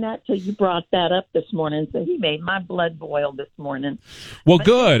seen that till you brought that up this morning. So he made my blood boil this morning. Well,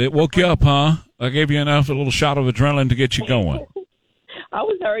 good. It woke you up, huh? I gave you a little shot of adrenaline to get you going. I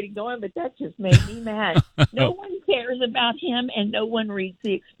was already going, but that just made me mad. No one cares about him, and no one reads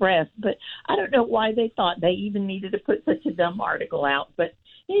the Express. But I don't know why they thought they even needed to put such a dumb article out. But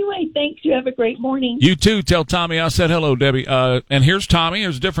anyway, thanks. You have a great morning. You too. Tell Tommy I said hello, Debbie. And here's Tommy.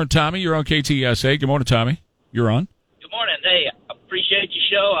 Here's a different Tommy. You're on KTSA. Good morning, Tommy. You're on. Good morning. Hey, I appreciate your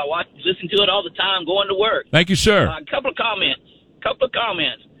show. I listen to it all the time going to work. Thank you, sir. A couple of comments.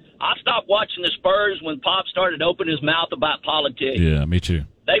 I stopped watching the Spurs when Pop started opening his mouth about politics. Yeah, me too.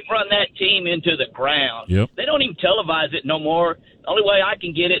 They've run that team into the ground. Yep. They don't even televise it no more. The only way I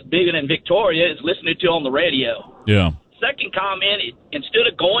can get it bigger than Victoria is listening to it on the radio. Yeah. Second comment, instead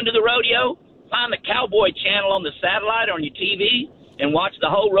of going to the rodeo, find the Cowboy channel on the satellite or on your TV and watch the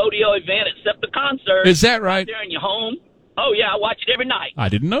whole rodeo event except the concert. Is that right? There in your home. Oh, yeah, I watch it every night. I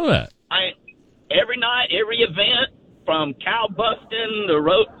didn't know that. Every night, every event, from cow busting, the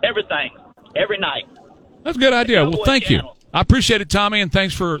road, everything, every night. That's a good idea. Well, thank you. I appreciate it, Tommy, and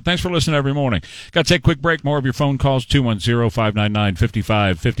thanks for listening every morning. Got to take a quick break. More of your phone calls,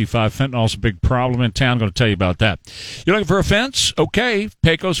 210-599-5555. Fentanyl's a big problem in town. I'm going to tell you about that. You're looking for a fence? Okay.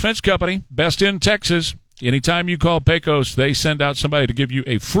 Pecos Fence Company, best in Texas. Anytime you call Pecos, they send out somebody to give you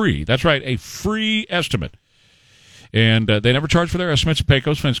a free estimate. And they never charge for their estimates at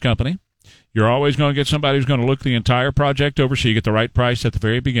Pecos Fence Company. You're always going to get somebody who's going to look the entire project over so you get the right price at the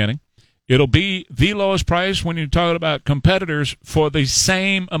very beginning. It'll be the lowest price when you're talking about competitors for the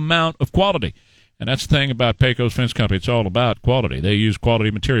same amount of quality. And that's the thing about Pecos Fence Company. It's all about quality. They use quality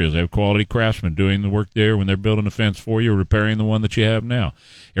materials. They have quality craftsmen doing the work there when they're building a fence for you or repairing the one that you have now.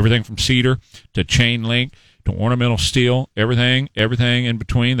 Everything from cedar to chain link to ornamental steel, everything in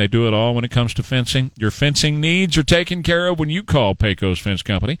between. They do it all when it comes to fencing. Your fencing needs are taken care of when you call Pecos Fence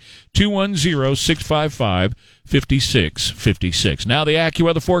Company, 210-655-5656. Now the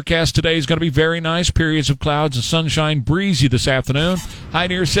AccuWeather forecast today is going to be very nice. Periods of clouds and sunshine, breezy this afternoon, high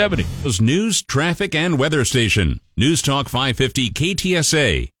near 70. News, traffic, and weather station. News Talk 550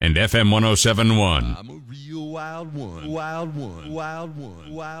 KTSA and FM 1071. I'm a real wild one. Wild one. Wild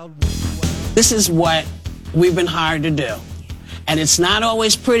one. Wild one. This is what we've been hired to do. And it's not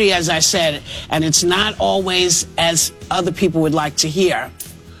always pretty, as I said, and it's not always as other people would like to hear.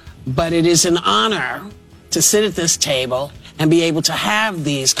 But it is an honor to sit at this table and be able to have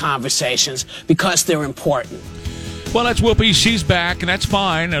these conversations because they're important. Well, that's Whoopi. She's back, and that's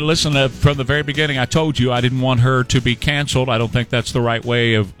fine. And listen, from the very beginning, I told you I didn't want her to be canceled. I don't think that's the right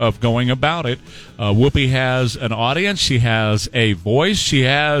way of going about it. Whoopi has an audience. She has a voice. She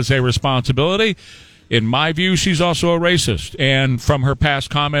has a responsibility. In my view, she's also a racist, and from her past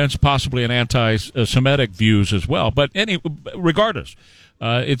comments, possibly an anti-Semitic views as well. But regardless,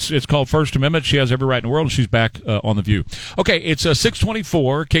 it's called First Amendment. She has every right in the world, and she's back on The View. Okay, it's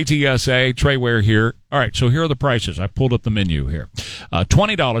 624 KTSA. Trey Ware here. All right, so here are the prices. I pulled up the menu here.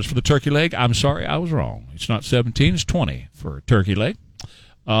 $20 for the turkey leg. I'm sorry, I was wrong. It's not $17, it's $20 for a turkey leg.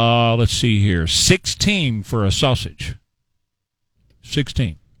 Let's see here. 16 for a sausage.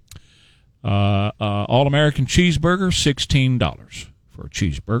 16. All-American cheeseburger, $16 for a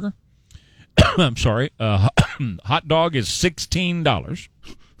cheeseburger. I'm sorry. Hot dog is $16.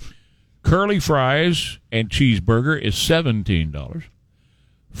 Curly fries and cheeseburger is $17.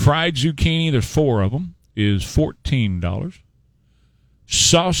 Fried zucchini, there's 4 of them, is $14.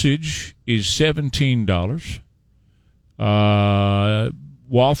 Sausage is $17.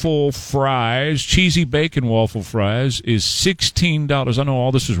 Waffle fries, cheesy bacon waffle fries is $16. I know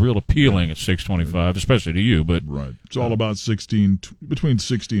all this is real appealing at $6.25, especially to you, but right, it's all about between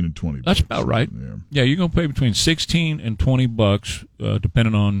 16 and 20. That's about right. Yeah, you're gonna pay between 16 and $20,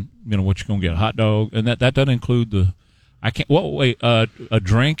 depending on what you're gonna get. A hot dog, and that doesn't include the. A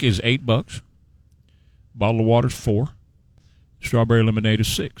drink is $8. Bottle of water's $4. Strawberry lemonade is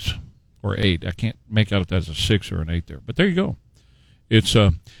 $6 or $8. I can't make out if that's a 6 or an 8 there, but there you go. It's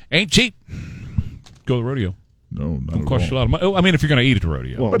ain't cheap. Go to the rodeo. No, not Don't cost you a lot of money. I mean, if you're going to eat at the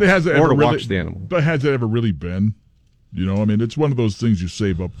rodeo. Well, but it has or to watch the animal. But has it ever really been? It's one of those things you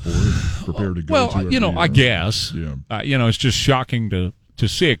save up for and prepare to go to. Well, I guess. Yeah. It's just shocking to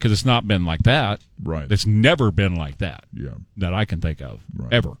see it because it's not been like that. Right. It's never been like that. Yeah. That I can think of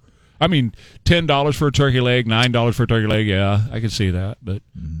ever. I mean, $10 for a turkey leg, $9 for a turkey leg. Yeah, I can see that. But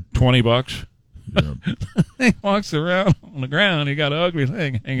 $20. Yeah. He walks around on the ground. He got an ugly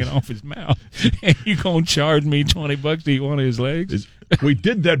thing hanging off his mouth. And you gonna charge me $20 to eat one of his legs? We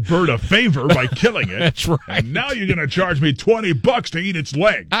did that bird a favor by killing it. That's right. And now you're gonna charge me $20 to eat its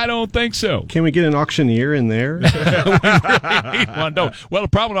leg. I don't think so. Can we get an auctioneer in there? We really need one. No. Well, the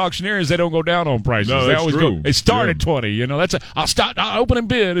problem with auctioneers is they don't go down on prices. No, they that's always true. go. They start at 20. I'll open and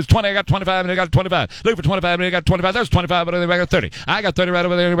bid. It's 20. I got 25, and I got 25. Look for 25, and I got 25. There's 25, but I got 30. I got 30 right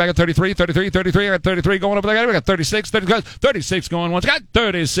over there, and I got 33. I got 33 going over there. I got 36. 36 going once. I got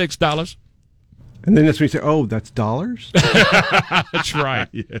 $36. And then that's when you say, oh, that's dollars? That's right.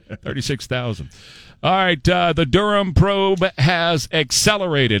 Yeah. 36,000. All right. The Durham probe has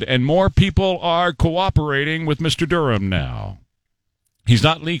accelerated, and more people are cooperating with Mr. Durham now. He's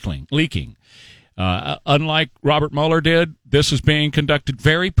not leaking. Unlike Robert Mueller did, this is being conducted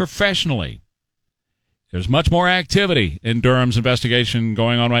very professionally. There's much more activity in Durham's investigation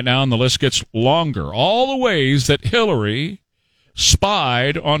going on right now, and the list gets longer. All the ways that Hillary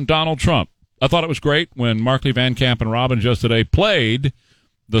spied on Donald Trump. I thought it was great when Markley, Van Camp, and Robbins yesterday played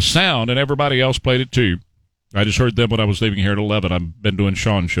the sound, and everybody else played it too. I just heard them when I was leaving here at 11. I've been doing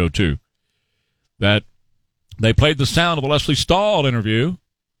Sean's show too. That they played the sound of the Leslie Stahl interview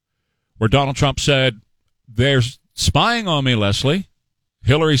where Donald Trump said, "They're spying on me, Leslie.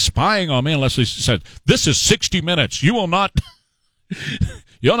 Hillary's spying on me," and Leslie said, "This is 60 Minutes. You will not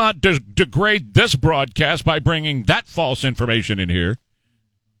you'll not degrade this broadcast by bringing that false information in here."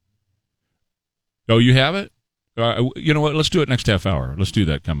 Oh, you have it? You know what? Let's do it next half hour. Let's do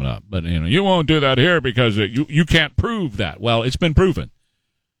that coming up. But, you won't do that here because you can't prove that. Well, it's been proven.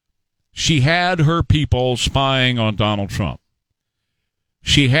 She had her people spying on Donald Trump.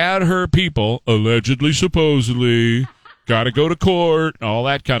 She had her people, allegedly, supposedly, got to go to court, all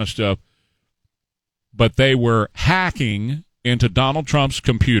that kind of stuff. But they were hacking into Donald Trump's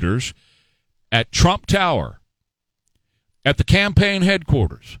computers at Trump Tower, at the campaign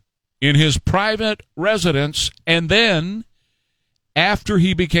headquarters, in his private residence, and then after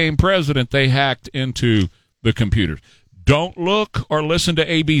he became president, they hacked into the computers. Don't look or listen to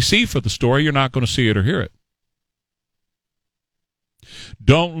ABC for the story. You're not going to see it or hear it.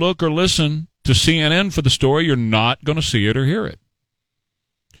 Don't look or listen to CNN for the story. You're not going to see it or hear it.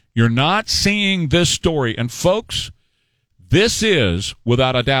 You're not seeing this story. And folks, this is,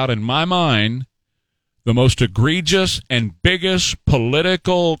 without a doubt in my mind, the most egregious and biggest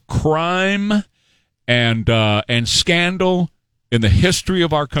political crime and scandal in the history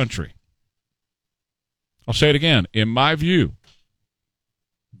of our country. I'll say it again. In my view,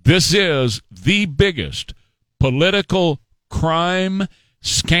 this is the biggest political crime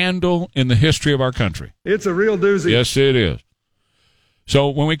scandal in the history of our country. It's a real doozy. Yes, it is. So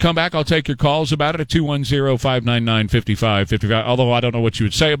when we come back, I'll take your calls about it at 210-599-5555. Although I don't know what you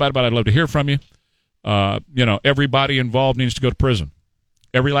would say about it, but I'd love to hear from you. Everybody involved needs to go to prison.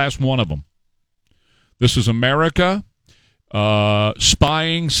 Every last one of them. This is America.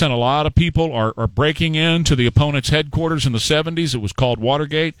 Spying sent a lot of people are breaking into the opponent's headquarters in the 70s. It was called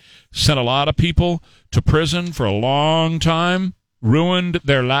Watergate. Sent a lot of people to prison for a long time. Ruined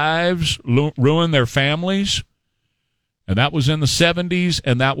their lives. Ruined their families. And that was in the 70s,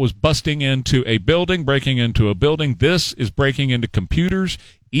 and that was busting into a building, breaking into a building. This is breaking into computers,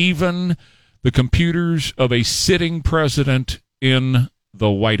 even the computers of a sitting president in the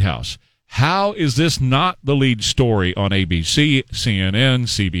White House. How is this not the lead story on ABC, CNN,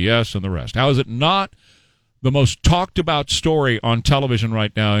 CBS, and the rest? How is it not the most talked about story on television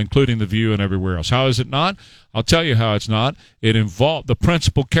right now, including The View and everywhere else? How is it not? I'll tell you how it's not. It involved the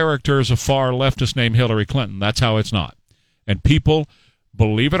principal character is a far leftist named Hillary Clinton. That's how it's not. And people,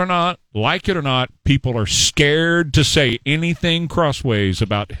 believe it or not, like it or not, people are scared to say anything crossways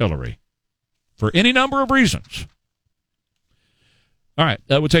about Hillary for any number of reasons. All right,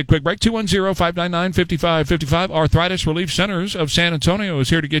 we'll take a quick break. 210-599-5555. Arthritis Relief Centers of San Antonio is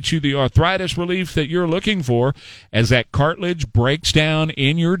here to get you the arthritis relief that you're looking for as that cartilage breaks down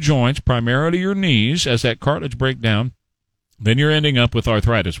in your joints, primarily your knees. As that cartilage breaks down, then you're ending up with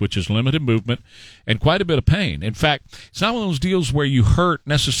arthritis, which is limited movement and quite a bit of pain. In fact, it's not one of those deals where you hurt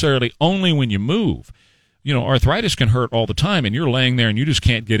necessarily only when you move. You know, arthritis can hurt all the time, and you're laying there and you just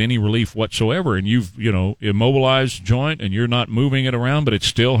can't get any relief whatsoever, and you've, immobilized joint and you're not moving it around, but it's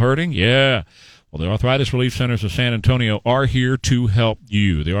still hurting. Yeah. Well, the Arthritis Relief Centers of San Antonio are here to help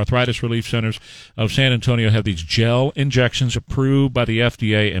you. The Arthritis Relief Centers of San Antonio have these gel injections approved by the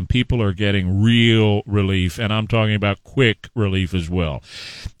FDA, and people are getting real relief, and I'm talking about quick relief as well.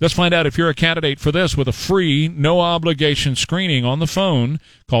 Let's find out if you're a candidate for this with a free, no-obligation screening on the phone.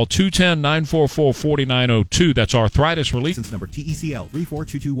 Call 210-944-4902. That's Arthritis Relief. License number TECL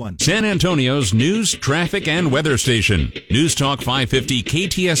 34221. San Antonio's news, traffic, and weather station. News Talk 550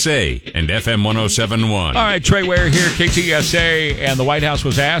 KTSA and FM 1071. All right, Trey Ware here, KTSA, and the White House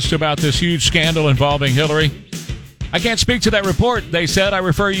was asked about this huge scandal involving Hillary. I can't speak to that report. They said I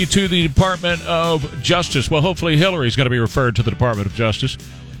refer you to the Department of Justice. Well, hopefully Hillary's going to be referred to the Department of Justice.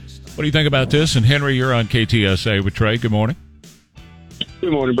 What do you think about this? And Henry, you're on KTSA with Trey. Good morning.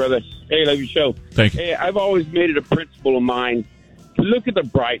 Good morning, brother. Hey, love your show. Thank you. Hey, I've always made it a principle of mine to look at the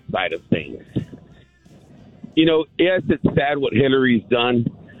bright side of things. You know, yes, it's sad what Hillary's done,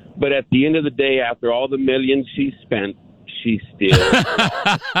 but at the end of the day, after all the millions she spent, she's still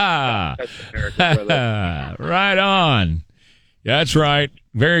right on. That's right.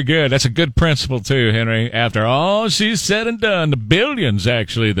 Very good. That's a good principle, too, Henry. After all she's said and done, the billions,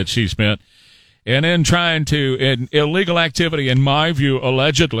 actually, that she spent, and then trying to, in illegal activity, in my view,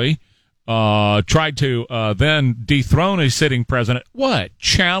 allegedly, tried to then dethrone a sitting president. What?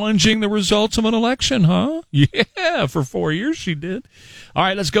 Challenging the results of an election, huh? Yeah, for 4 years she did. All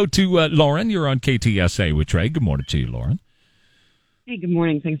right, let's go to Lauren. You're on KTSA with Trey. Good morning to you, Lauren. Hey, good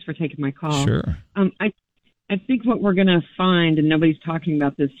morning. Thanks for taking my call. Sure. I think what we're going to find, and nobody's talking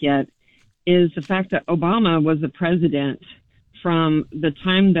about this yet, is the fact that Obama was the president from the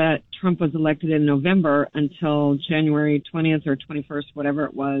time that Trump was elected in November until January 20th or 21st, whatever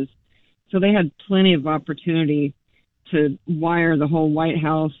it was. So they had plenty of opportunity to wire the whole White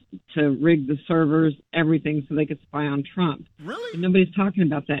House, to rig the servers, everything, so they could spy on Trump. Really? But nobody's talking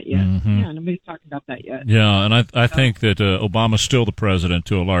about that yet. Mm-hmm. Yeah, nobody's talking about that yet. Yeah, and I think that Obama's still the president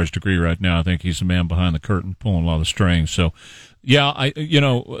to a large degree right now. I think he's the man behind the curtain pulling a lot of the strings. So, yeah,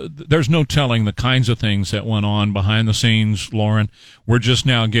 there's no telling the kinds of things that went on behind the scenes, Lauren. We're just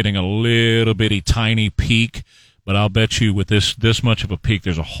now getting a little bitty tiny peek. But I'll bet you with this much of a peak,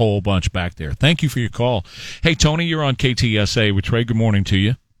 there's a whole bunch back there. Thank you for your call. Hey, Tony, you're on KTSA with Trey. Good morning to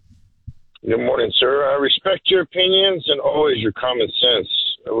you. Good morning, sir. I respect your opinions and always your common sense.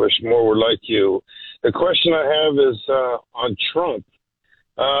 I wish more were like you. The question I have is on Trump.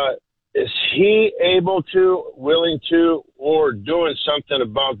 Is he able to, willing to, or doing something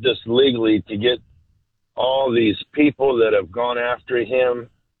about this legally to get all these people that have gone after him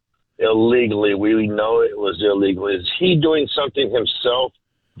illegally? We know it was illegal. Is he doing something himself?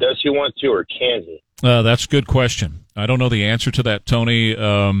 Does he want to, or can he? That's a good question. I don't know the answer to that, Tony.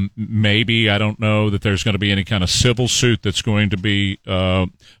 Maybe. I don't know that there's going to be any kind of civil suit that's going to be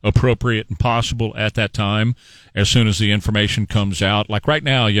appropriate and possible at that time as soon as the information comes out. Like right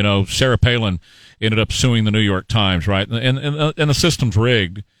now, Sarah Palin ended up suing the New York Times, right? And the system's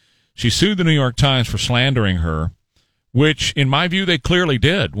rigged. She sued the New York Times for slandering her, which, in my view, they clearly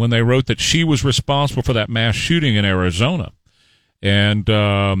did when they wrote that she was responsible for that mass shooting in Arizona. And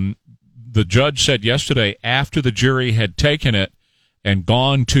the judge said yesterday, after the jury had taken it and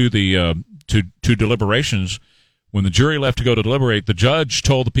gone to the to deliberations, when the jury left to go to deliberate, the judge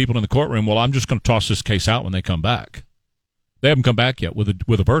told the people in the courtroom, well, I'm just going to toss this case out when they come back. They haven't come back yet with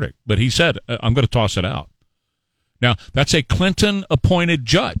a verdict, but he said, I'm going to toss it out. Now, that's a Clinton-appointed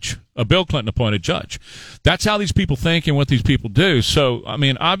judge, a Bill Clinton-appointed judge. That's how these people think and what these people do. So, I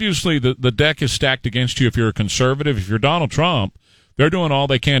mean, obviously the deck is stacked against you if you're a conservative. If you're Donald Trump, they're doing all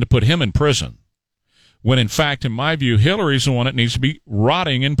they can to put him in prison. when in fact, in my view, Hillary's the one that needs to be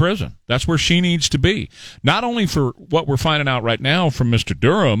rotting in prison. That's where she needs to be. Not only for what we're finding out right now from Mr.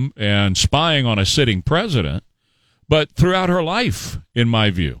 Durham and spying on a sitting president, but throughout her life, in my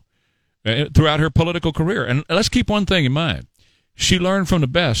view, throughout her political career. And let's keep one thing in mind. She learned from the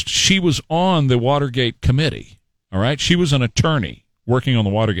best. She was on the Watergate committee, all right? She was an attorney working on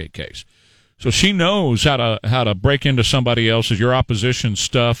the Watergate case. So she knows how to break into somebody else's, your opposition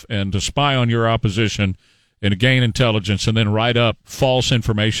stuff, and to spy on your opposition and to gain intelligence and then write up false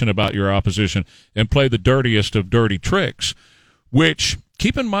information about your opposition and play the dirtiest of dirty tricks, which,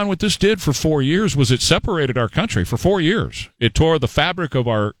 keep in mind what this did for 4 years was it separated our country for 4 years. It tore the fabric of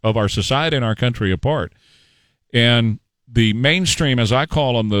our society and our country apart. And the mainstream, as I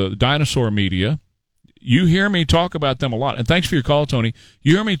call them, the dinosaur media, you hear me talk about them a lot. And thanks for your call, Tony.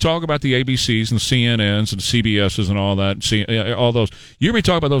 You hear me talk about the ABCs and the CNNs and the CBSs and all that, and all those. You hear me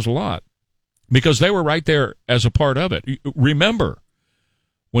talk about those a lot because they were right there as a part of it. Remember,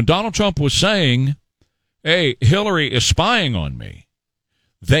 when Donald Trump was saying, hey, Hillary is spying on me,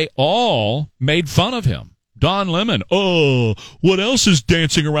 they all made fun of him. Don Lemon, oh, what else is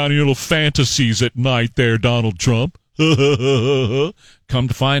dancing around in your little fantasies at night there, Donald Trump? Come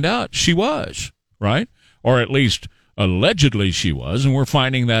to find out, she was. Right? Or at least allegedly she was, and we're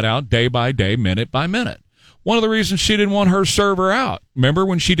finding that out day by day, minute by minute. One of the reasons she didn't want her server out. Remember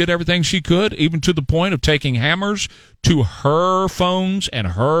when she did everything she could, even to the point of taking hammers to her phones and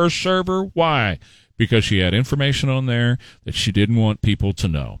her server? Why? Because she had information on there that she didn't want people to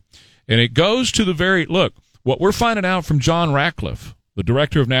know. And it goes to the very, look, what we're finding out from John Ratcliffe, the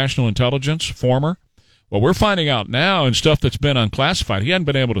Director of National Intelligence, former, what we're finding out now and stuff that's been unclassified, he hadn't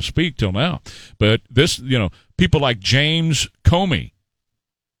been able to speak till now. But this, people like James Comey,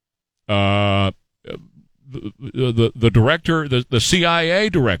 the director, the CIA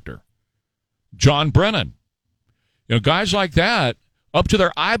director, John Brennan, guys like that, up to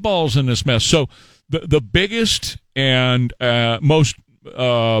their eyeballs in this mess. So the biggest and most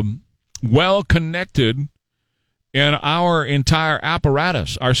well-connected in our entire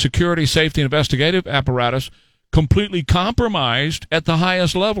apparatus, our security, safety, investigative apparatus, completely compromised at the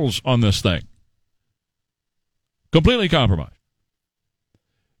highest levels on this thing. Completely compromised.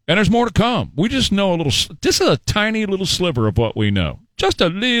 And there's more to come. We just know this is a tiny little sliver of what we know. Just a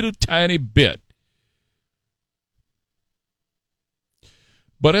little tiny bit.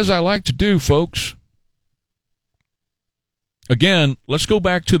 But as I like to do, folks, again, let's go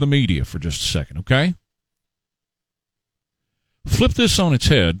back to the media for just a second, okay? Flip this on its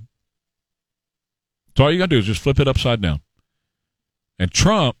head. So all you got to do is just flip it upside down. And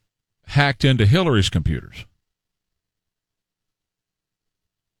Trump hacked into Hillary's computers.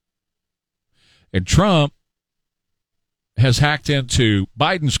 And Trump has hacked into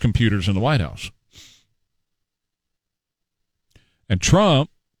Biden's computers in the White House. And Trump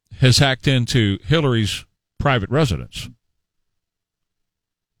has hacked into Hillary's private residence.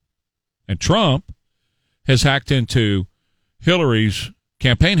 And Trump has hacked into Hillary's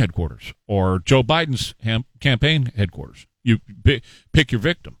campaign headquarters or Joe Biden's campaign headquarters. You pick your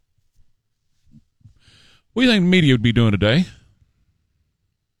victim. What do you think the media would be doing today?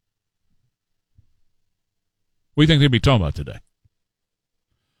 What do you think they'd be talking about today?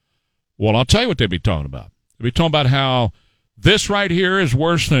 Well, I'll tell you what they'd be talking about. They'd be talking about how this right here is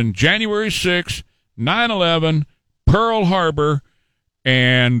worse than January 6th, 9/11, Pearl Harbor,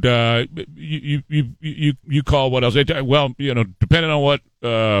 and you call what else? Well, depending on what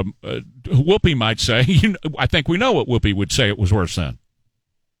Whoopi might say, I think we know what Whoopi would say it was worse than.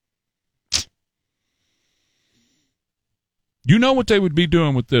 You know what they would be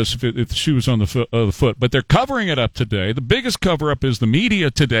doing with this if she was on the foot, but they're covering it up today. The biggest cover-up is the media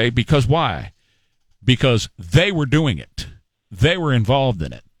today because why? Because they were doing it. They were involved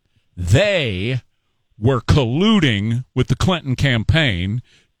in it. They were colluding with the Clinton campaign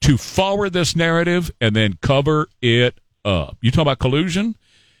to forward this narrative and then cover it up. You talk about collusion?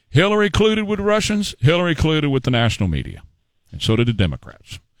 Hillary colluded with the Russians. Hillary colluded with the national media. And so did the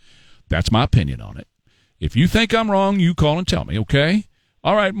Democrats. That's my opinion on it. If you think I'm wrong, you call and tell me, okay?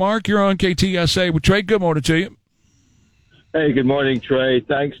 All right, Mark, you're on KTSA with Trey. Good morning to you. Hey, good morning, Trey.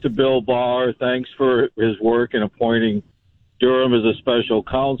 Thanks to Bill Barr. Thanks for his work in appointing Durham as a special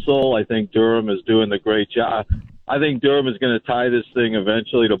counsel. I think Durham is doing a great job. I think Durham is going to tie this thing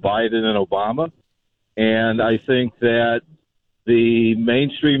eventually to Biden and Obama. And I think that the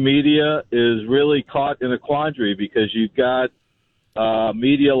mainstream media is really caught in a quandary because you've got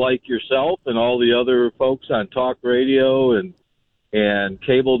media like yourself and all the other folks on talk radio and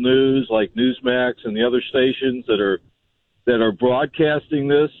cable news like Newsmax and the other stations that are broadcasting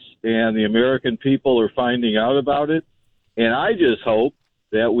this and the American people are finding out about it. And I just hope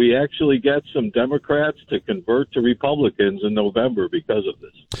that we actually get some Democrats to convert to Republicans in November because of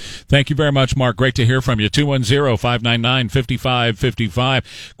this. Thank you very much, Mark. Great to hear from you.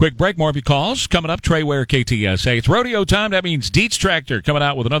 210-599-5555. Quick break. More of your calls coming up. Trey Ware, KTSA. It's rodeo time. That means Dietz Tractor coming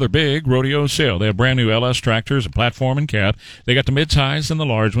out with another big rodeo sale. They have brand new LS tractors, a platform and cab. They got the mid-size and the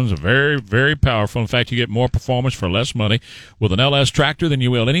large ones. Very, very powerful. In fact, you get more performance for less money with an LS tractor than you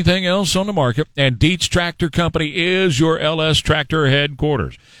will anything else on the market. And Dietz Tractor Company is your LS tractor headquarters.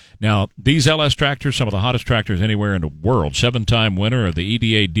 Now, these LS tractors, some of the hottest tractors anywhere in the world, 7-time winner of the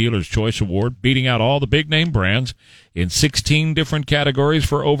EDA Dealer's Choice Award, beating out all the big-name brands in 16 different categories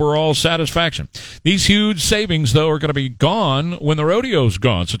for overall satisfaction. These huge savings, though, are going to be gone when the rodeo's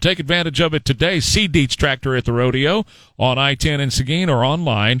gone, so take advantage of it today. See Dietz Tractor at the rodeo on I-10 in Seguin or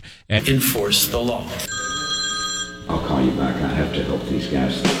online at Enforce the law. I'll call you back. I have to help these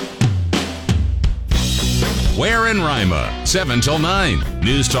guys. Ware and Rima, 7 till 9.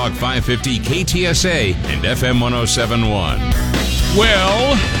 News Talk 550 KTSA and FM 1071.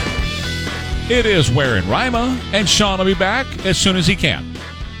 Well, it is Ware and Rima, and Sean will be back as soon as he can.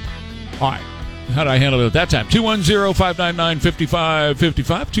 All right. How did I handle it at that time?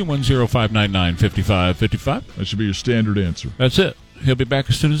 210-599-5555. 210-599-5555. That should be your standard answer. That's it. He'll be back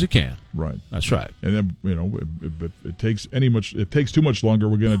as soon as he can. Right. That's right. And then, if it takes too much longer,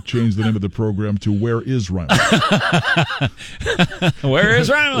 we're going to change the name of the program to Where is Rima? Where is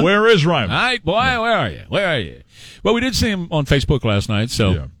Rima? Where is Rima? All right, boy, where are you? Where are you? Well, we did see him on Facebook last night,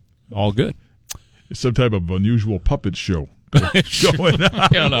 so all good. It's some type of unusual puppet show. Going on.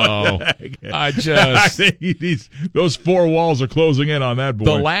 You know, I think those four walls are closing in on that boy.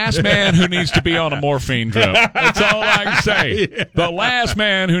 The last man who needs to be on a morphine drip. That's all I can say. Yeah. The last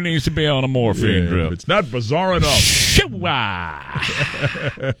man who needs to be on a morphine drip. It's not bizarre enough.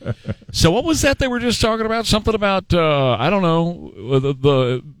 So what was that they were just talking about? Something about, I don't know,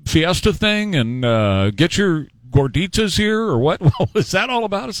 the Fiesta thing and get your Gorditas here, or what? What was that all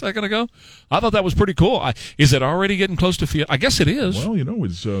about a second ago? I thought that was pretty cool. Is it already getting close to Fiesta? I guess it is. Well, it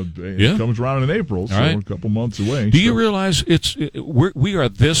comes around in April, so we're a couple months away. Do you realize we are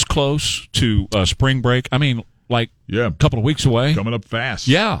this close to spring break? I mean, like a couple of weeks away. Coming up fast.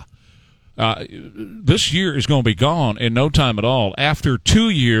 Yeah. This year is going to be gone in no time at all. After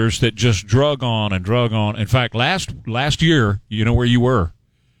 2 years that just drug on and drug on. In fact, last year, you know where you were?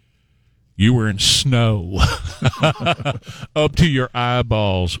 You were in snow up to your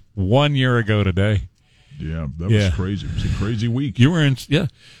eyeballs 1 year ago today. Yeah, that was crazy. It was a crazy week. You were in,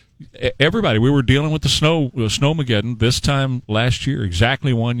 everybody. We were dealing with the snowmageddon this time last year,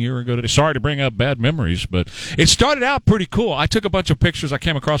 exactly 1 year ago today. Sorry to bring up bad memories, but it started out pretty cool. I took a bunch of pictures I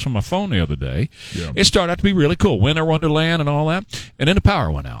came across on my phone the other day. Yeah. It started out to be really cool. Winter Wonderland and all that, and then the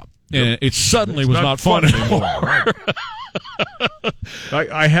power went out. Yep. And it suddenly was not fun anymore. Right?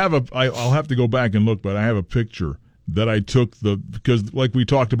 I'll have to go back and look, but I have a picture that I took because like we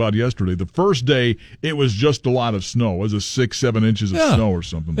talked about yesterday, the first day it was just a lot of snow. It was 6-7 inches of snow or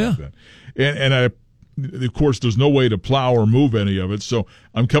something like that. And of course, there's no way to plow or move any of it. So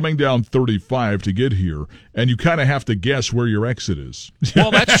I'm coming down 35 to get here, and you kind of have to guess where your exit is. Well,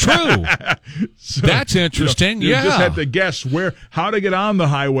 that's true. So, that's interesting. You just had to guess how to get on the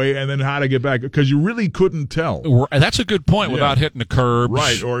highway and then how to get back, because you really couldn't tell. That's a good point. Without hitting the curbs,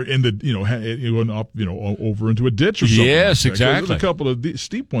 right? Or in the going up over into a ditch or something. Yes, like exactly. There's a couple of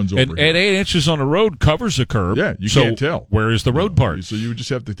steep ones over here. And 8 inches on the road covers the curb. Yeah, you can't tell. Where is the road part? So you just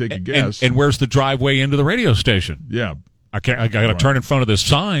have to take a guess. And where's the driveway into the radio station? Yeah. I got to turn in front of this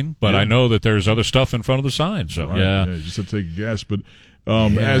sign, but I know that there's other stuff in front of the sign. So you just have to take a guess. But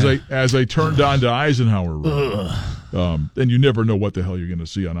as I turned on to Eisenhower Road, and you never know what the hell you're going to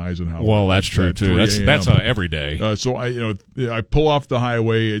see on Eisenhower. Well, that's true too. That's every day. So I pull off the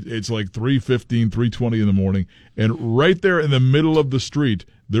highway. It's like 3:15, 3:20 in the morning, and right there in the middle of the street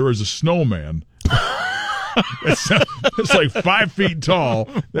there is a snowman. It's like 5 feet tall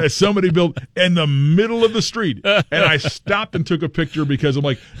that somebody built in the middle of the street, and I stopped and took a picture because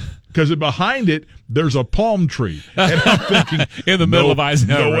behind it there's a palm tree, and I'm thinking in the middle of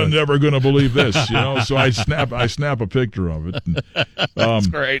Eisenhower. No one's ever going to believe this, So I snap a picture of it. And, that's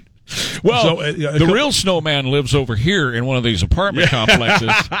great. Well, the real snowman lives over here in one of these apartment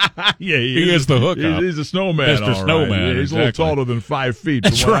complexes. Yeah, he is the hookup. He's a snowman, Mr. Snowman. Yeah, he's a little taller than 5 feet.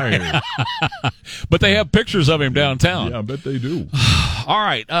 That's right. But they have pictures of him downtown. Yeah, I bet they do. All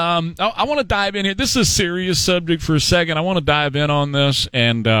right. I want to dive in here. This is a serious subject for a second. I want to dive in on this,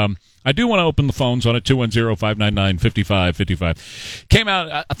 and I do want to open the phones on it, 210-599-5555. Came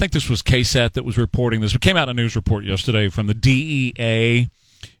out, I think this was KSAT that was reporting this. It came out in a news report yesterday from the DEA.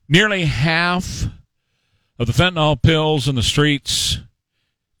 Nearly half of the fentanyl pills in the streets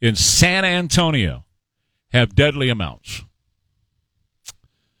in San Antonio have deadly amounts.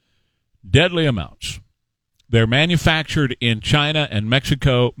 Deadly amounts. They're manufactured in China and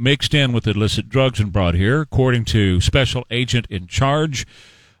Mexico, mixed in with illicit drugs and brought here, according to Special Agent in Charge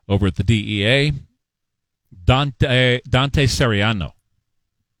over at the DEA, Dante Seriano.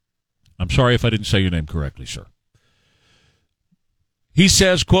 I'm sorry if I didn't say your name correctly, sir. He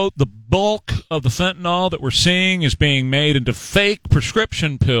says, quote, the bulk of the fentanyl that we're seeing is being made into fake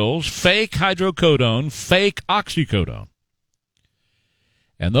prescription pills, fake hydrocodone, fake oxycodone.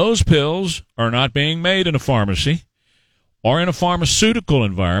 And those pills are not being made in a pharmacy or in a pharmaceutical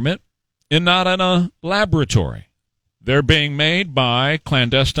environment and not in a laboratory. They're being made by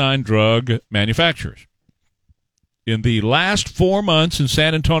clandestine drug manufacturers. In the last 4 months in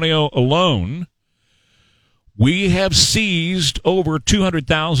San Antonio alone, we have seized over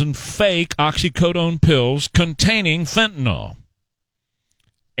 200,000 fake oxycodone pills containing fentanyl.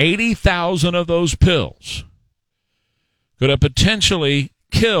 80,000 of those pills could have potentially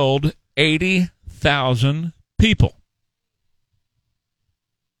killed 80,000 people.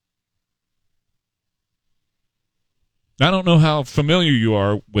 I don't know how familiar you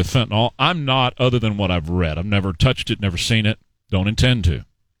are with fentanyl. I'm not, other than what I've read. I've never touched it, never seen it, don't intend to.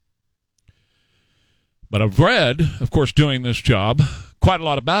 But I've read, of course, doing this job, quite a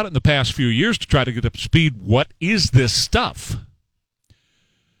lot about it in the past few years to try to get up to speed. What is this stuff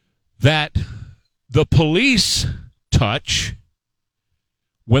that the police touch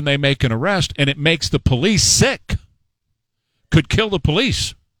when they make an arrest, and it makes the police sick? Could kill the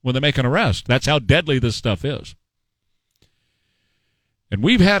police when they make an arrest. That's how deadly this stuff is. And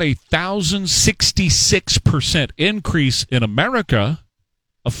we've had a 1,066% increase in America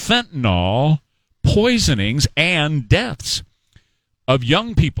of fentanyl poisonings and deaths of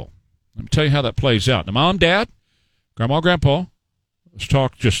young people. Let me tell you how that plays out. Now, Mom, Dad, Grandma, Grandpa, let's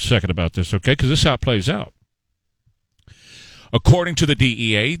talk just a second about this, okay? Because this is how it plays out. According to the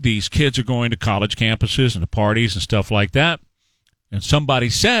DEA, these kids are going to college campuses and to parties and stuff like that. And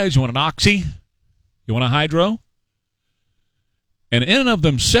somebody says, you want an oxy? You want a hydro? And in and of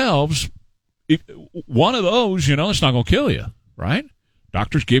themselves, one of those, it's not going to kill you, right?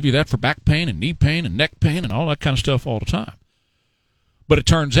 Doctors give you that for back pain and knee pain and neck pain and all that kind of stuff all the time. But it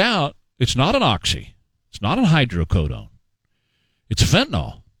turns out it's not an oxy. It's not a hydrocodone. It's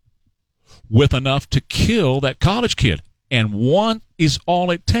fentanyl with enough to kill that college kid. And one is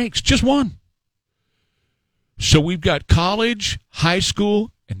all it takes, just one. So we've got college, high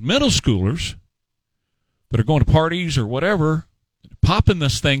school, and middle schoolers that are going to parties or whatever, popping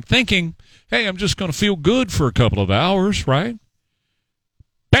this thing thinking, hey, I'm just going to feel good for a couple of hours, right?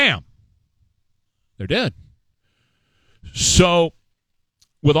 Bam! They're dead. So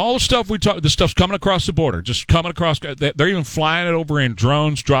with all the stuff we talk, the stuff's coming across the border, just coming across. They're even flying it over in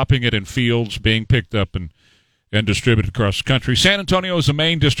drones, dropping it in fields, being picked up and distributed across the country. San Antonio is the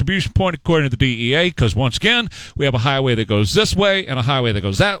main distribution point, according to the DEA, because once again, we have a highway that goes this way and a highway that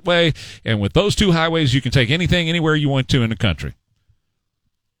goes that way, and with those two highways, you can take anything anywhere you want to in the country.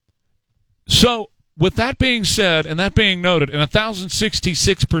 So, with that being said, and that being noted, an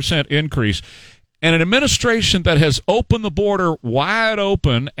 1,066% increase, and an administration that has opened the border wide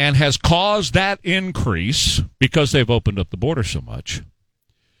open and has caused that increase because they've opened up the border so much,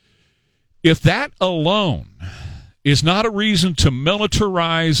 if that alone is not a reason to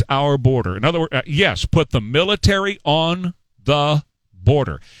militarize our border, in other words, yes, put the military on the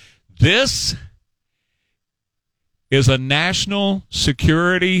border. This is a national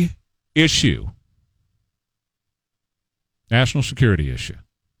security issue. National security issue.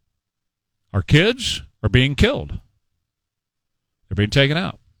 Our kids are being killed. They're being taken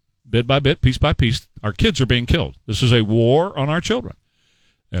out. Bit by bit, piece by piece, our kids are being killed. This is a war on our children.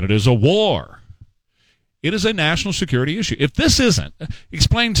 And it is a war. It is a national security issue. If this isn't,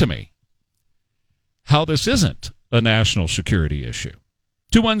 explain to me how this isn't a national security issue.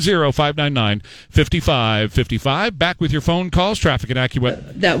 210-599-5555. Back with your phone calls. Traffic and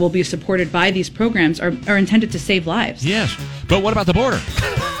AccuWeather. That will be supported by these programs are intended to save lives. Yes. But what about the border?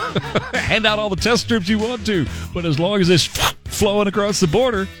 Hand out all the test strips you want to. But as long as it's flowing across the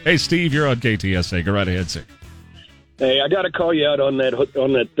border. Hey, Steve, you're on KTSA. Go right ahead, sir. Hey, I got to call you out on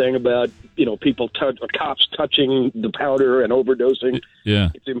that thing about people cops touching the powder and overdosing. Yeah,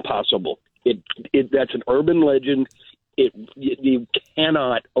 it's impossible. That's an urban legend. You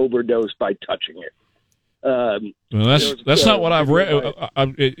cannot overdose by touching it. Well, that's not what I've read.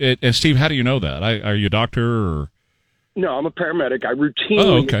 And Steve, how do you know that? Are you a doctor or? No, I'm a paramedic. I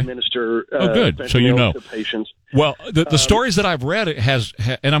routinely administer good. So you know to patients. Well, the stories that I've read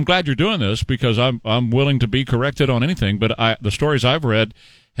and I'm glad you're doing this because I'm willing to be corrected on anything. But the stories I've read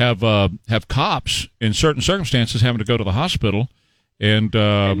have cops in certain circumstances having to go to the hospital, and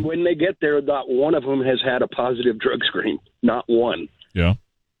when they get there, not one of them has had a positive drug screen. Not one. Yeah.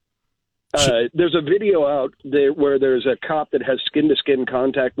 There's a video out there where there's a cop that has skin-to-skin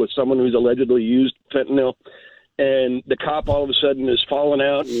contact with someone who's allegedly used fentanyl, and the cop all of a sudden is falling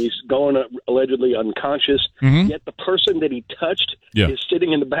out and he's going allegedly unconscious. Mm-hmm. Yet the person that he touched is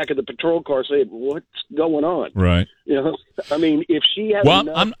sitting in the back of the patrol car saying, "What's going on?" Right. You know, I mean, if she has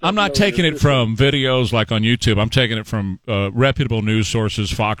I'm not taking it from videos like on YouTube. I'm taking it from reputable news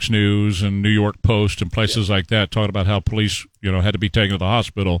sources, Fox News and New York Post and places like that, talking about how police, had to be taken to the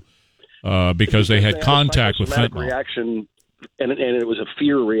hospital because they had contact with fentanyl. Reaction, and it was a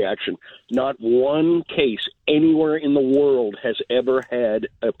fear reaction. Not one case anywhere in the world has ever had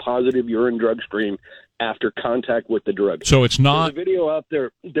a positive urine drug screen after contact with the drug. So it's not.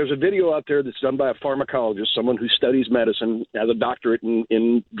 There's a video out there that's done by a pharmacologist, someone who studies medicine, has a doctorate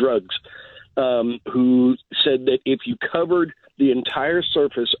in drugs, who said that if you covered the entire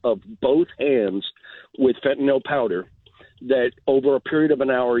surface of both hands with fentanyl powder, that over a period of an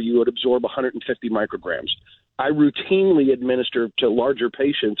hour you would absorb 150 micrograms. I routinely administer to larger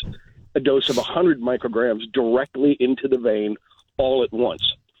patients a dose of 100 micrograms directly into the vein all at once.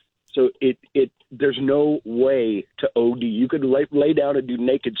 So there's no way to OD. You could lay down and do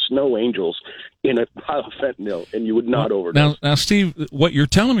naked snow angels in a pile of fentanyl, and you would not overdose. Now, Steve, what you're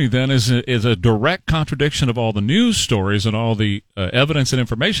telling me then is a direct contradiction of all the news stories and all the evidence and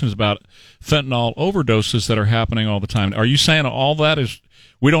information about fentanyl overdoses that are happening all the time. Are you saying all that is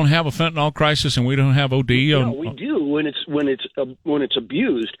we don't have a fentanyl crisis and we don't have OD? No, we do when it's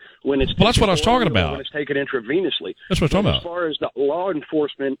abused. Well, that's what I was talking about. When it's taken intravenously. That's what I'm talking about. As far as the law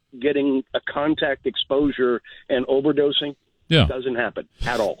enforcement getting a contact exposure and overdosing, it doesn't happen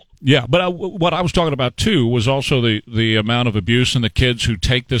at all. Yeah, but what I was talking about too was also the amount of abuse and the kids who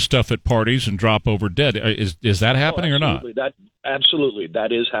take this stuff at parties and drop over dead. Is that happening or not? Absolutely,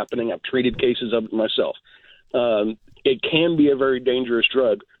 that is happening. I've treated cases of it myself. It can be a very dangerous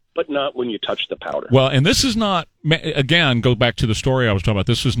drug, but not when you touch the powder. Well, and this is not, again, go back to the story I was talking about.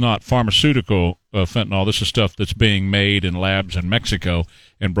 This is not pharmaceutical fentanyl. This is stuff that's being made in labs in Mexico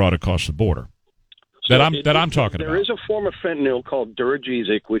and brought across the border. So I'm talking about. There is a form of fentanyl called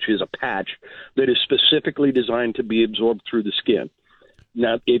Duragesic, which is a patch that is specifically designed to be absorbed through the skin.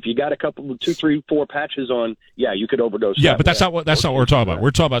 Now, if you got a couple, 2, 3, 4 patches on, you could overdose. Yeah, but that's not what we're talking about.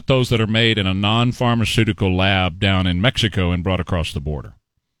 We're talking about those that are made in a non-pharmaceutical lab down in Mexico and brought across the border.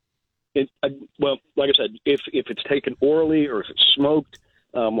 Well, like I said, if it's taken orally or if it's smoked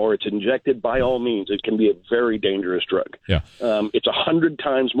or it's injected, by all means, it can be a very dangerous drug. Yeah, it's 100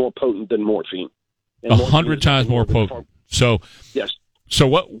 times more potent than morphine. 100 times more potent. So yes. So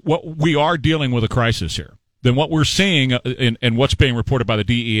what we are dealing with a crisis here. Then what we're seeing and what's being reported by the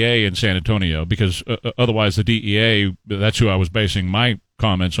DEA in San Antonio, because otherwise the DEA, that's who I was basing my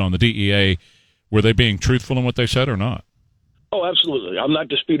comments on, the DEA, were they being truthful in what they said or not? Oh, absolutely. I'm not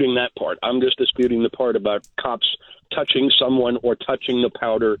disputing that part. I'm just disputing the part about cops touching someone or touching the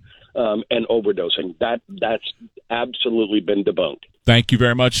powder and overdosing. That's absolutely been debunked. Thank you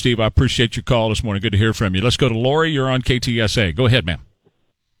very much, Steve. I appreciate your call this morning. Good to hear from you. Let's go to Lori. You're on KTSA. Go ahead, ma'am.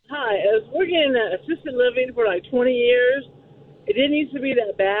 Hi, I was working in assisted living for like 20 years. It didn't used to be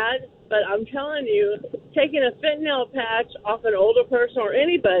that bad, but I'm telling you, taking a fentanyl patch off an older person or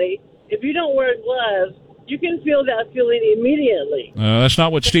anybody, if you don't wear gloves, you can feel that feeling immediately. That's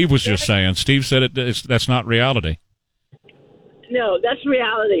not what Steve was just saying. Steve said that's not reality. No, that's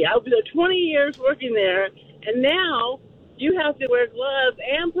reality. I was 20 years working there, and now you have to wear gloves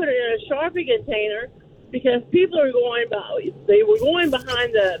and put it in a Sharpie container because people are they were going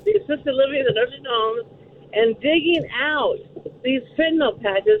behind the assisted living, the nursing homes, and digging out these fentanyl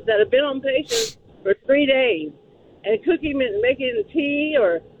patches that have been on patients for 3 days and cooking them and making tea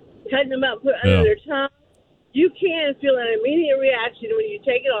or cutting them up, put under their tongue. You can feel an immediate reaction when you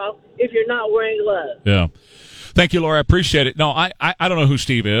take it off if you're not wearing gloves. Yeah. Thank you, Laura. I appreciate it. No, I don't know who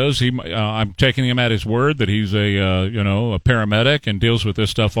Steve is. I'm taking him at his word that he's a paramedic and deals with this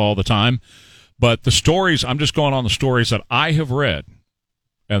stuff all the time. But the stories, I'm just going on the stories that I have read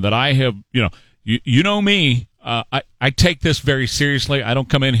and that I have, you know me, I take this very seriously. I don't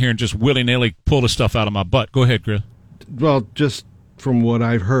come in here and just willy-nilly pull the stuff out of my butt. Go ahead, Chris. Well, just from what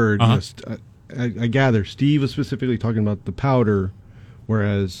I've heard, I gather Steve was specifically talking about the powder,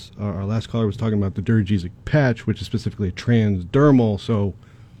 whereas our last caller was talking about the Duragesic patch, which is specifically a transdermal. So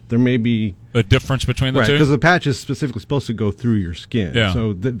there may be a difference between the two, because the patch is specifically supposed to go through your skin. Yeah.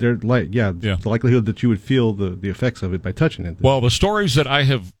 So they're the likelihood that you would feel the effects of it by touching it. Well, the stories that I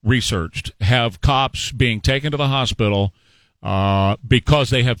have researched have cops being taken to the hospital because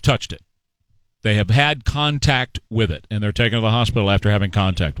they have touched it. They have had contact with it, and they're taken to the hospital after having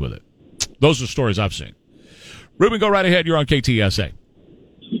contact with it. Those are stories I've seen. Ruben, go right ahead. You're on KTSA.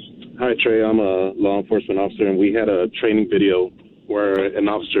 Hi, Trey. I'm a law enforcement officer, and we had a training video where an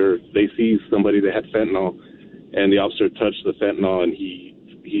officer, they see somebody that had fentanyl, and the officer touched the fentanyl, and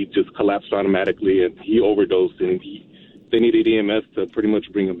he just collapsed automatically, and he overdosed, and they needed EMS to pretty much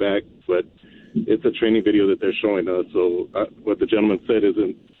bring him back. But it's a training video that they're showing us, so what the gentleman said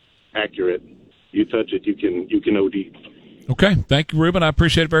isn't accurate. You touch it, you can OD. Okay. Thank you, Ruben. I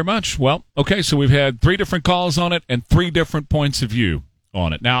appreciate it very much. Well, okay, so we've had 3 different calls on it and 3 different points of view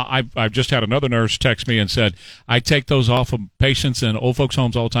on it. Now, I've just had another nurse text me and said, I take those off of patients in old folks'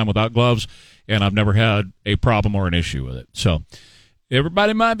 homes all the time without gloves, and I've never had a problem or an issue with it. So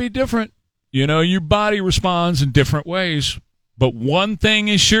everybody might be different. You know, your body responds in different ways. But one thing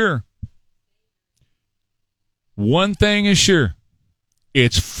is sure.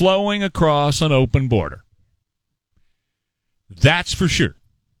 It's flowing across an open border. That's for sure.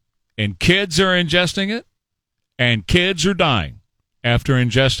 And kids are ingesting it, and kids are dying after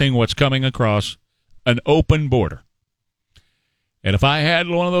ingesting what's coming across an open border. And if I had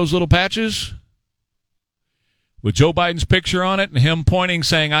one of those little patches with Joe Biden's picture on it and him pointing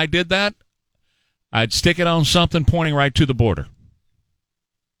saying I did that, I'd stick it on something pointing right to the border.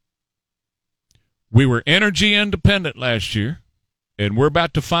 We were energy independent last year, and we're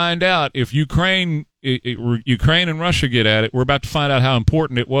about to find out if Ukraine and Russia get at it, we're about to find out how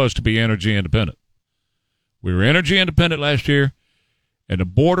important it was to be energy independent. We were energy independent last year, and the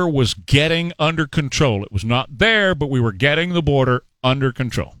border was getting under control. It was not there, but we were getting the border under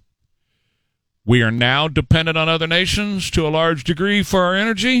control. We are now dependent on other nations to a large degree for our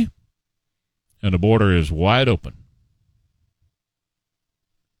energy, and the border is wide open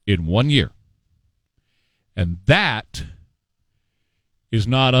in 1 year. And that is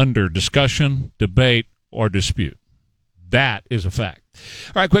not under discussion, debate, or dispute. That is a fact.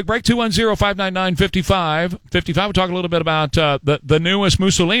 All right, quick break, 210-599-5555. We'll talk a little bit about the newest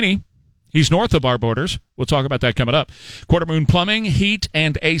Mussolini. He's north of our borders. We'll talk about that coming up. Quarter Moon Plumbing, Heat,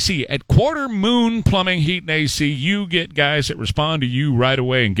 and AC. At Quarter Moon Plumbing, Heat, and AC, you get guys that respond to you right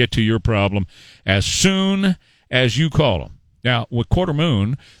away and get to your problem as soon as you call them. Now, with Quarter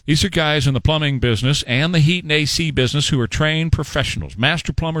Moon, these are guys in the plumbing business and the heat and AC business who are trained professionals,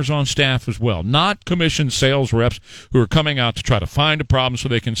 master plumbers on staff as well, not commissioned sales reps who are coming out to try to find a problem so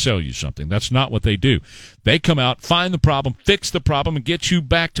they can sell you something. That's not what they do. They come out, find the problem, fix the problem, and get you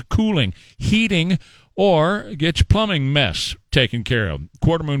back to cooling, heating, or get your plumbing mess taken care of.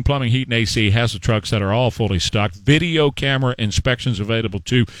 Quarter Moon Plumbing, Heat, and AC has the trucks that are all fully stocked, video camera inspections available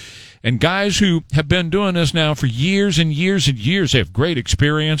too. And guys who have been doing this now for years and years and years, they have great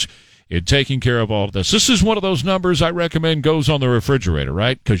experience in taking care of all of this. This is one of those numbers I recommend goes on the refrigerator,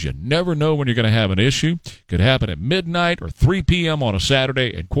 right? Because you never know when you're going to have an issue. Could happen at midnight or 3 p.m. on a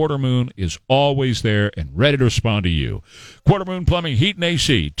Saturday, and Quarter Moon is always there and ready to respond to you. Quarter Moon Plumbing, Heat, and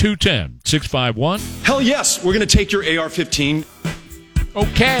AC, 210-651. Hell yes, we're going to take your AR-15.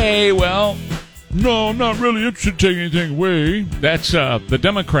 Okay, well, no, I'm not really interested in taking anything away. That's the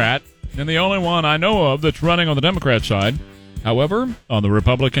Democrat, and the only one I know of that's running on the Democrat side. However, on the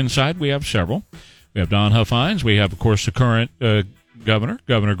Republican side, we have several. We have Don Huffines. We have, of course, the current governor,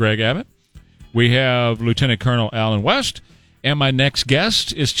 Governor Greg Abbott. We have Lieutenant Colonel Alan West. And my next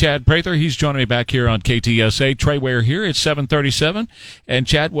guest is Chad Prather. He's joining me back here on KTSA. Trey Ware here. It's 7:37. And,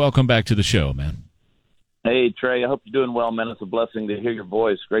 Chad, welcome back to the show, man. Hey, Trey, I hope you're doing well, man. It's a blessing to hear your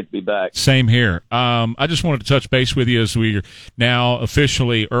voice. Great to be back. Same here. I just wanted to touch base with you as we're now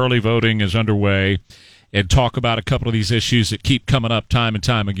officially early voting is underway and talk about a couple of these issues that keep coming up time and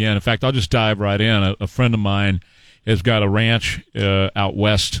time again. In fact, I'll just dive right in. A friend of mine has got a ranch out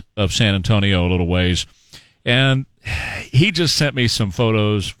west of San Antonio a little ways, and he just sent me some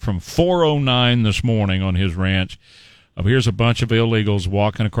photos from 4:09 this morning on his ranch. Here's a bunch of illegals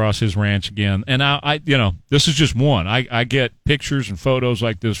walking across his ranch again. And I this is just one. I get pictures and photos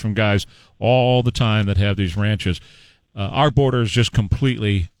like this from guys all the time that have these ranches. Our border is just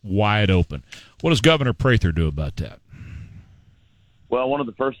completely wide open. What does Governor Prather do about that? Well, one of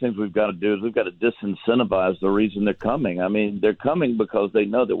the first things we've got to do is we've got to disincentivize the reason they're coming. I mean, they're coming because they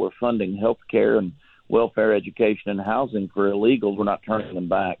know that we're funding health care and welfare, education, and housing for illegals. We're not turning them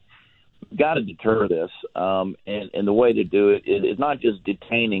back. We've got to deter this, and the way to do it is not just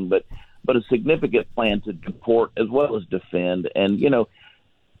detaining, but a significant plan to deport as well as defend. And,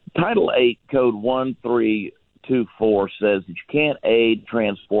 Title 8, Code 1324 says that you can't aid,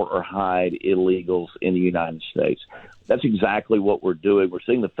 transport, or hide illegals in the United States. That's exactly what we're doing. We're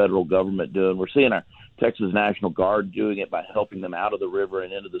seeing the federal government doing. We're seeing our Texas National Guard doing it by helping them out of the river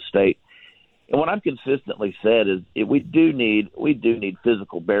and into the state. And what I've consistently said is we do need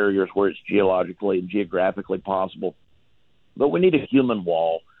physical barriers where it's geologically and geographically possible, but we need a human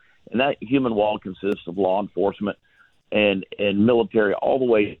wall, and that human wall consists of law enforcement and military all the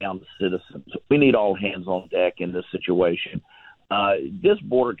way down to citizens. We need all hands on deck in this situation. This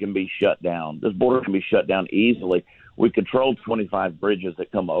border can be shut down. This border can be shut down easily. We control 25 bridges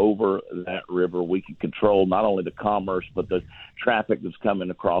that come over that river. We can control not only the commerce, but the traffic that's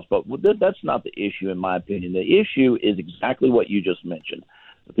coming across. But that's not the issue, in my opinion. The issue is exactly what you just mentioned.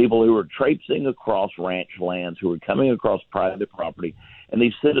 The people who are traipsing across ranch lands, who are coming across private property, and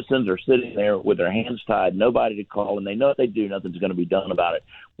these citizens are sitting there with their hands tied, nobody to call, and they know if they do, nothing's going to be done about it.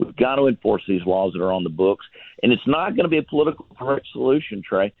 We've got to enforce these laws that are on the books, and it's not going to be a political correct solution,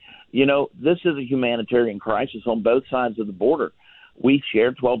 Trey. You know, this is a humanitarian crisis on both sides of the border. We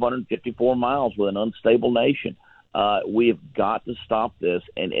share 1,254 miles with an unstable nation. We have got to stop this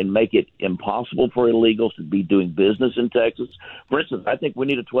and make it impossible for illegals to be doing business in Texas. For instance, I think we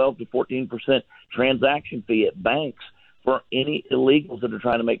need a 12 to 14% transaction fee at banks for any illegals that are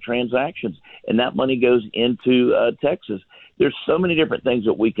trying to make transactions, and that money goes into Texas. There's so many different things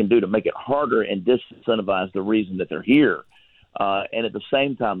that we can do to make it harder and disincentivize the reason that they're here, and at the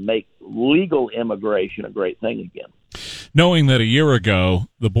same time make legal immigration a great thing again. Knowing that a year ago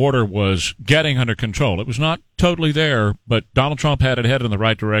the border was getting under control, it was not totally there, but Donald Trump had it headed in the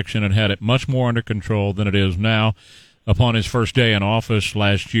right direction and had it much more under control than it is now. Upon his first day in office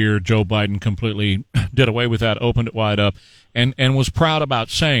last year, Joe Biden completely did away with that, opened it wide up, and was proud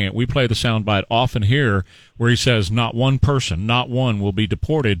about saying it. We play the soundbite often here where he says not one person, not one, will be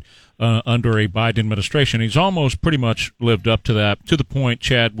deported under a Biden administration. He's almost pretty much lived up to that, to the point,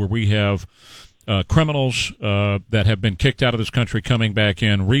 Chad, where we have criminals that have been kicked out of this country coming back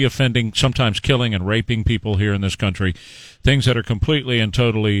in, reoffending, sometimes killing and raping people here in this country, things that are completely and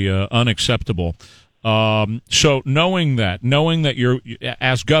totally unacceptable. So knowing that you're,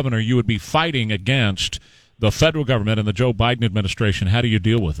 as governor, you would be fighting against the federal government and the Joe Biden administration, how do you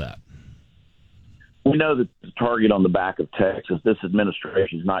deal with that? We know that the target on the back of Texas, this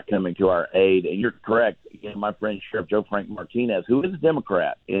administration is not coming to our aid. And you're correct. You know, my friend Sheriff Joe Frank Martinez, who is a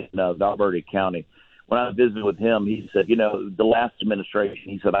Democrat in Valverde County, when I visited with him, he said, you know, the last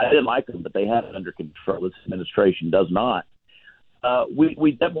administration, he said, I didn't like them, but they had it under control. This administration does not.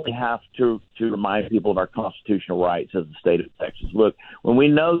 We definitely have to remind people of our constitutional rights as the state of Texas. Look, when we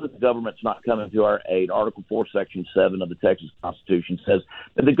know that the government's not coming to our aid, Article 4, Section 7 of the Texas Constitution says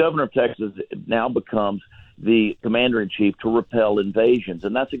that the governor of Texas now becomes the commander-in-chief to repel invasions,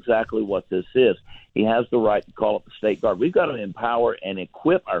 and that's exactly what this is. He has the right to call up the State Guard. We've got to empower and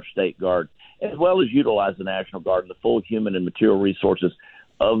equip our State Guard, as well as utilize the National Guard and the full human and material resources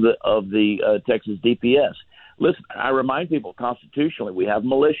of the Texas DPS. Listen, I remind people constitutionally we have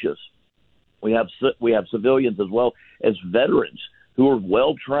militias, we have civilians as well as veterans who are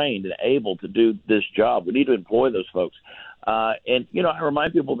well trained and able to do this job. We need to employ those folks. And you know, I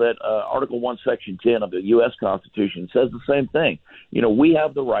remind people that Article 1, Section 10 of the U.S. Constitution says the same thing. You know, we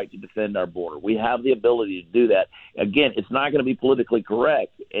have the right to defend our border. We have the ability to do that. Again, it's not going to be politically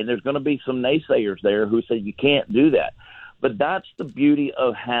correct, and there's going to be some naysayers there who say you can't do that. But that's the beauty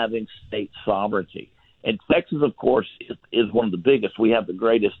of having state sovereignty. And Texas, of course, is one of the biggest. We have the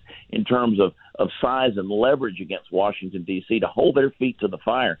greatest in terms of size and leverage against Washington, D.C. to hold their feet to the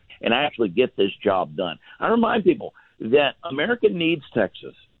fire and actually get this job done. I remind people that America needs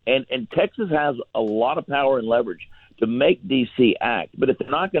Texas, and Texas has a lot of power and leverage to make D.C. act. But if they're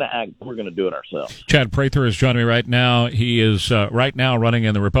not going to act, we're going to do it ourselves. Chad Prather is joining me right now. He is right now running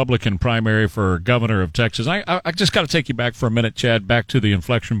in the Republican primary for governor of Texas. I just got to take you back for a minute, Chad, back to the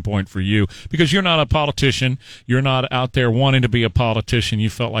inflection point for you, because you're not a politician. You're not out there wanting to be a politician.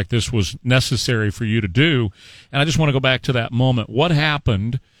 You felt like this was necessary for you to do. And I just want to go back to that moment. What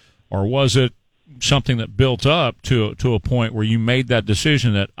happened, or was it something that built up to a point where you made that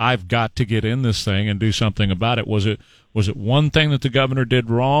decision that I've got to get in this thing and do something about it? Was it one thing that the governor did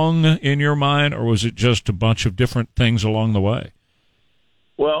wrong in your mind, or was it just a bunch of different things along the way?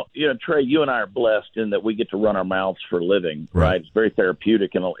 Well, you know, Trey, you and I are blessed in that we get to run our mouths for a living, right? It's very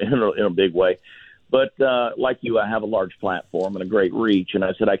therapeutic in a big way. But like you, I have a large platform and a great reach, and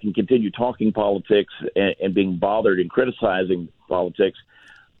I said I can continue talking politics and being bothered and criticizing politics,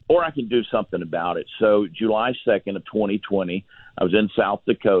 or I can do something about it. So July 2nd of 2020, I was in South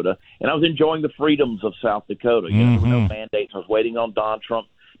Dakota, and I was enjoying the freedoms of South Dakota. You know, there were no mandates. I was waiting on Donald Trump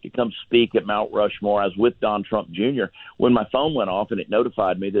to come speak at Mount Rushmore. I was with Don Trump Jr. when my phone went off and it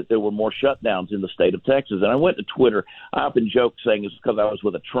notified me that there were more shutdowns in the state of Texas. And I went to Twitter. I often joke saying it's because I was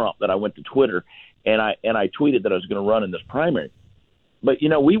with a Trump that I went to Twitter and I tweeted that I was going to run in this primary. But,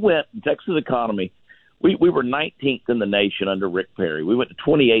 we went, Texas economy, we were 19th in the nation under Rick Perry. We went to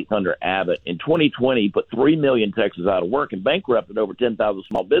 28th under Abbott. In 2020, put 3 million Texans out of work and bankrupted over 10,000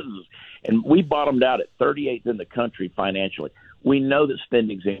 small businesses. And we bottomed out at 38th in the country financially. We know that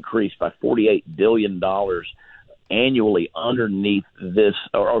spending's increased by $48 billion annually underneath this,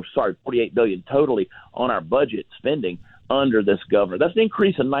 $48 billion totally on our budget spending under this governor. That's an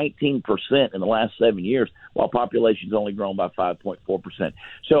increase of 19% in the last 7 years, while population's only grown by 5.4%.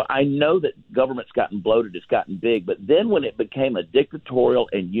 So I know that government's gotten bloated, it's gotten big, but then when it became a dictatorial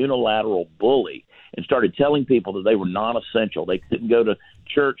and unilateral bully and started telling people that they were non-essential, they couldn't go to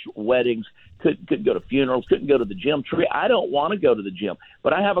church, weddings, couldn't go to funerals, couldn't go to the gym. I don't want to go to the gym,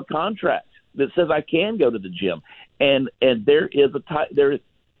 but I have a contract that says I can go to the gym, and there is a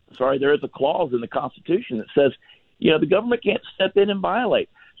clause in the Constitution that says, the government can't step in and violate.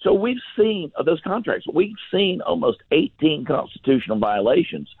 So we've seen of those contracts, we've seen almost 18 constitutional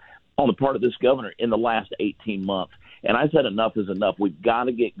violations on the part of this governor in the last 18 months. And I said enough is enough. We've got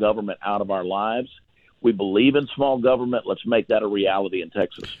to get government out of our lives. We believe in small government. Let's make that a reality in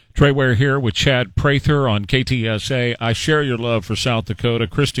Texas. Trey Ware here with Chad Prather on KTSA. I share your love for South Dakota.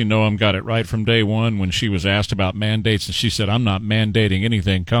 Kristi Noem got it right from day one when she was asked about mandates, and she said, I'm not mandating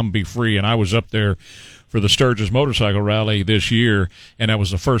anything. Come be free. And I was up there for the Sturgis Motorcycle Rally this year, and that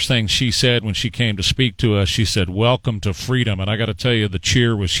was the first thing she said when she came to speak to us. She said, welcome to freedom. And I got to tell you, the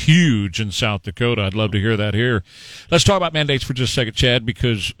cheer was huge in South Dakota. I'd love to hear that here. Let's talk about mandates for just a second, Chad,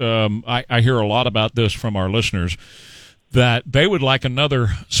 because I hear a lot about this from our listeners, that they would like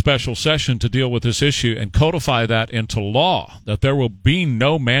another special session to deal with this issue and codify that into law, that there will be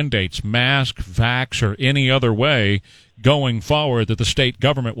no mandates, mask, vax, or any other way going forward, that the state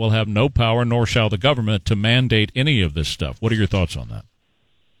government will have no power, nor shall the government, to mandate any of this stuff. What are your thoughts on that?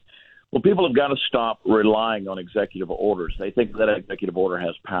 Well, people have got to stop relying on executive orders. They think that executive order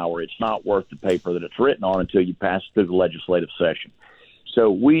has power. It's not worth the paper that it's written on until you pass it through the legislative session. So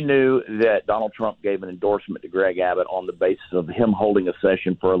we knew that Donald Trump gave an endorsement to Greg Abbott on the basis of him holding a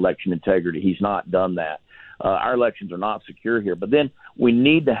session for election integrity. He's not done that. Our elections are not secure here. But then we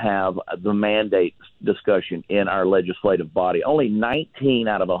need to have the mandate discussion in our legislative body. Only 19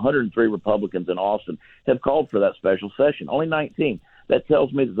 out of 103 Republicans in Austin have called for that special session. Only 19. That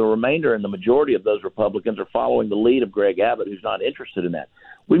tells me that the remainder and the majority of those Republicans are following the lead of Greg Abbott, who's not interested in that.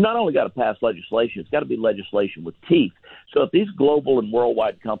 We've not only got to pass legislation, it's got to be legislation with teeth. So if these global and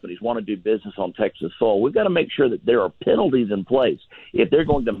worldwide companies want to do business on Texas soil, we've got to make sure that there are penalties in place if they're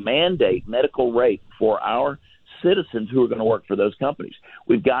going to mandate medical rape for our citizens who are going to work for those companies.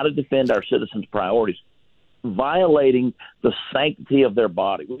 We've got to defend our citizens' priorities, violating the sanctity of their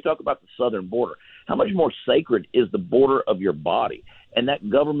body. We talk about the southern border. How much more sacred is the border of your body? And that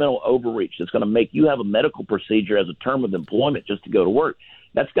governmental overreach that's going to make you have a medical procedure as a term of employment just to go to work,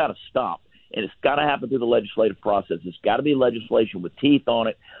 that's got to stop. And it's got to happen through the legislative process. It's got to be legislation with teeth on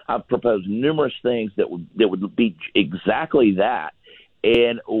it. I've proposed numerous things that would be exactly that.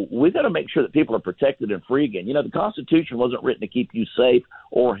 And we've got to make sure that people are protected and free again. The Constitution wasn't written to keep you safe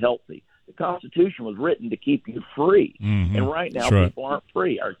or healthy. The Constitution was written to keep you free. Mm-hmm. And right now, people aren't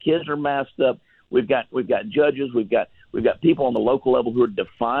free. Our kids are masked up. We've got judges. We've got people on the local level who are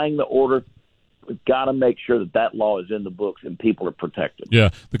defying the order. We've got to make sure that law is in the books and people are protected. Yeah,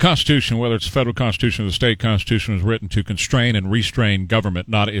 the Constitution, whether it's the federal Constitution or the state Constitution, was written to constrain and restrain government,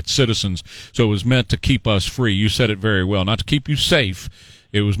 not its citizens. So it was meant to keep us free. You said it very well. Not to keep you safe.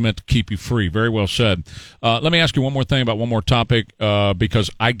 It was meant to keep you free. Very well said. Let me ask you one more thing about one more topic, because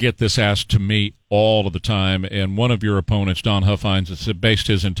I get this asked to me all of the time. And one of your opponents, Don Huffines, has based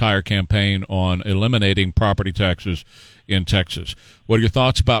his entire campaign on eliminating property taxes in Texas. What are your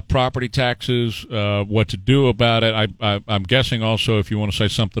thoughts about property taxes, what to do about it? I'm guessing also if you want to say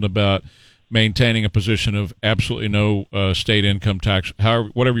something about maintaining a position of absolutely no state income tax,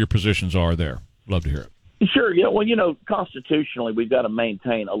 whatever your positions are there. Love to hear it. Sure. Yeah. Well, constitutionally, we've got to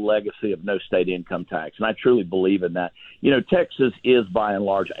maintain a legacy of no state income tax, and I truly believe in that. Texas is by and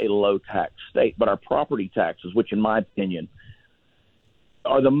large a low tax state, but our property taxes, which in my opinion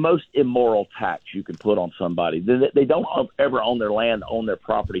are the most immoral tax you can put on somebody. They don't ever own their land, own their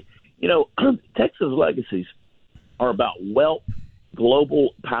property. Texas legacies are about wealth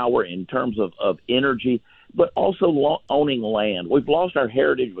global power in terms of energy, but also owning land. We've lost our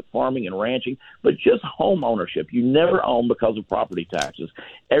heritage with farming and ranching, but just home ownership. You never own because of property taxes.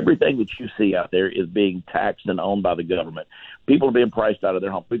 Everything that you see out there is being taxed and owned by the government. People are being priced out of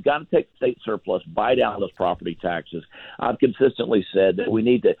their home. We've got to take the state surplus, buy down those property taxes. I've consistently said that we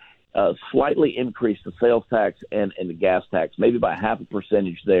need to slightly increase the sales tax and the gas tax, maybe by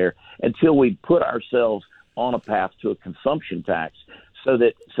 0.5% there, until we put ourselves on a path to a consumption tax. So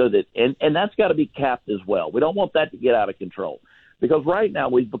that and that's got to be capped as well. We don't want that to get out of control, because right now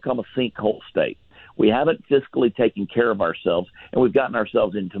we've become a sinkhole state. We haven't fiscally taken care of ourselves, and we've gotten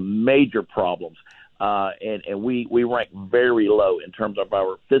ourselves into major problems. And we rank very low in terms of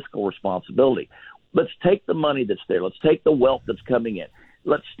our fiscal responsibility. Let's take the money that's there. Let's take the wealth that's coming in.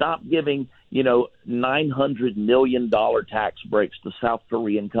 Let's stop giving, $900 million tax breaks to South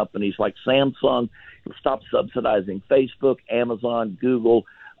Korean companies like Samsung. Stop subsidizing Facebook, Amazon, Google,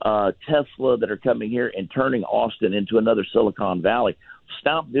 Tesla that are coming here and turning Austin into another Silicon Valley.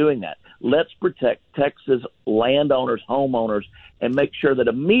 Stop doing that. Let's protect Texas landowners, homeowners, and make sure that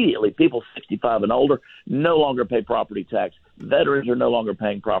immediately people 65 and older no longer pay property tax. Veterans are no longer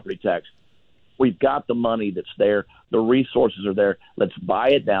paying property tax. We've got the money that's there. The resources are there. Let's buy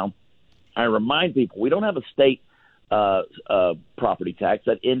it down. I remind people, we don't have a state property tax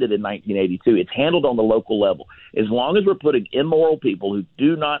that ended in 1982. It's handled on the local level. As long as we're putting immoral people who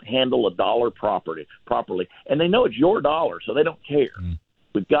do not handle a dollar properly, and they know it's your dollar, so they don't care.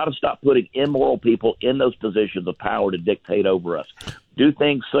 We've got to stop putting immoral people in those positions of power to dictate over us. Do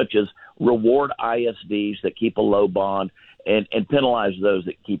things such as reward ISDs that keep a low bond and penalize those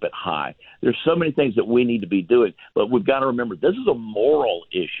that keep it high. There's so many things that we need to be doing, but we've got to remember this is a moral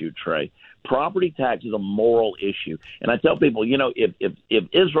issue, Trey. Property tax is a moral issue. And I tell people, if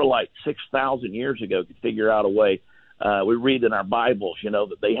Israelites 6,000 years ago could figure out a way, we read in our Bibles,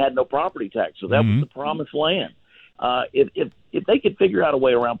 that they had no property tax. So that was the promised land. If they could figure out a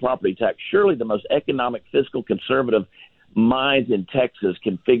way around property tax, surely the most economic, fiscal, conservative minds in Texas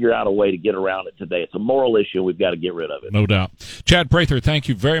can figure out a way to get around it today. It's a moral issue. We've got to get rid of it. No doubt. Chad Prather, thank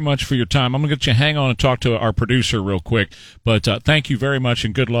you very much for your time. I'm going to get you hang on and talk to our producer real quick, but thank you very much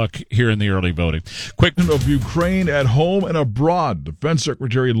and good luck here in the early voting. Quick of Ukraine at home and abroad. Defense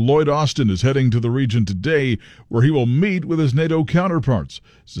Secretary Lloyd Austin is heading to the region today, where he will meet with his NATO counterparts.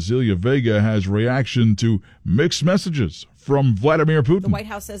 Cecilia Vega has reaction to mixed messages from Vladimir Putin. The White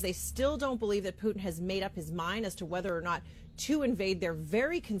House says they still don't believe that Putin has made up his mind as to whether or not to invade. They're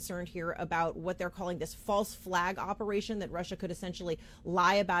very concerned here about what they're calling this false flag operation, that Russia could essentially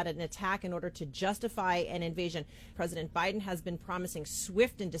lie about an attack in order to justify an invasion. President Biden has been promising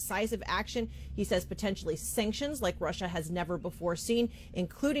swift and decisive action. He says potentially sanctions like Russia has never before seen,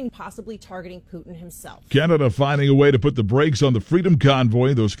 including possibly targeting Putin himself. Canada finding a way to put the brakes on the Freedom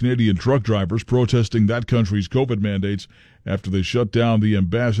Convoy, those Canadian truck drivers protesting that country's COVID mandates after they shut down the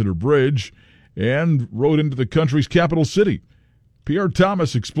Ambassador Bridge and rode into the country's capital city. Pierre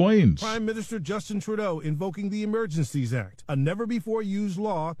Thomas explains. Prime Minister Justin Trudeau invoking the Emergencies Act, a never-before-used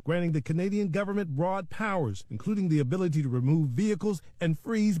law granting the Canadian government broad powers, including the ability to remove vehicles and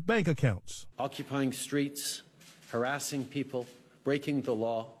freeze bank accounts. Occupying streets, harassing people, breaking the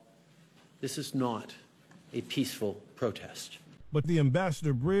law. This is not a peaceful protest. But the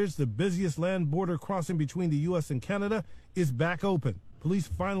Ambassador Bridge, the busiest land border crossing between the U.S. and Canada, is back open. Police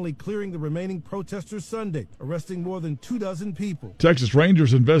finally clearing the remaining protesters Sunday, arresting more than 24 people. Texas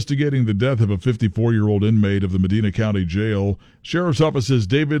Rangers investigating the death of a 54-year-old inmate of the Medina County Jail. Sheriff's Office says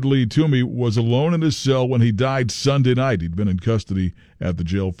David Lee Toomey was alone in his cell when he died Sunday night. He'd been in custody at the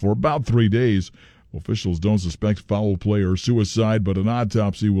jail for about 3 days. Officials don't suspect foul play or suicide, but an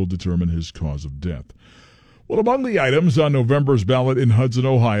autopsy will determine his cause of death. Well, among the items on November's ballot in Hudson,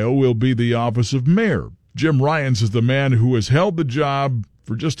 Ohio, will be the office of mayor. Jim Ryan says the man who has held the job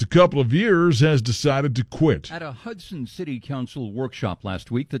for just a couple of years has decided to quit. At a Hudson City Council workshop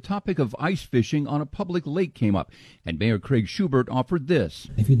last week, the topic of ice fishing on a public lake came up, and Mayor Craig Schubert offered this.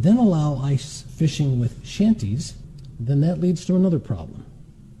 If you then allow ice fishing with shanties, then that leads to another problem.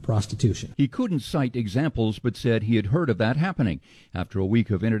 Prostitution. He couldn't cite examples, but said he had heard of that happening. After a week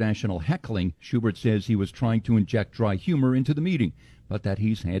of international heckling, Schubert says he was trying to inject dry humor into the meeting, but that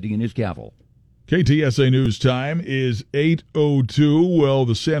he's handing in his gavel. KTSA News time is 8:02. Well,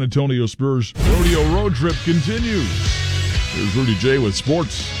 the San Antonio Spurs rodeo road trip continues. Here's Rudy J with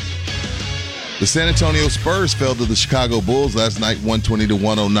sports. The San Antonio Spurs fell to the Chicago Bulls last night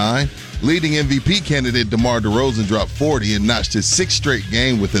 120-109. Leading MVP candidate DeMar DeRozan dropped 40 and notched his sixth straight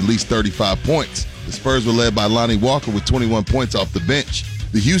game with at least 35 points. The Spurs were led by Lonnie Walker with 21 points off the bench.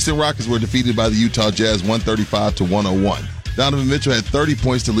 The Houston Rockets were defeated by the Utah Jazz 135-101. Donovan Mitchell had 30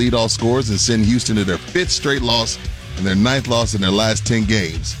 points to lead all scorers and send Houston to their 5th straight loss and their 9th loss in their last 10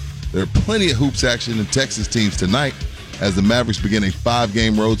 games. There are plenty of hoops action in Texas teams tonight as the Mavericks begin a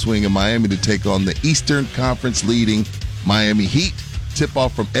 5-game road swing in Miami to take on the Eastern Conference leading Miami Heat.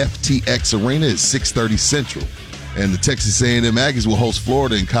 Tip-off from FTX Arena is 6:30 Central. And the Texas A&M Aggies will host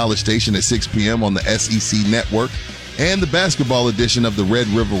Florida in College Station at 6 p.m. on the SEC Network. And the basketball edition of the Red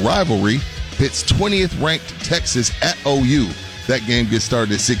River Rivalry pits 20th-ranked Texas at OU. That game gets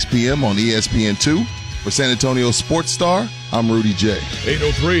started at 6 p.m. on ESPN2. For San Antonio Sports Star, I'm Rudy J.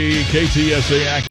 803 KTSA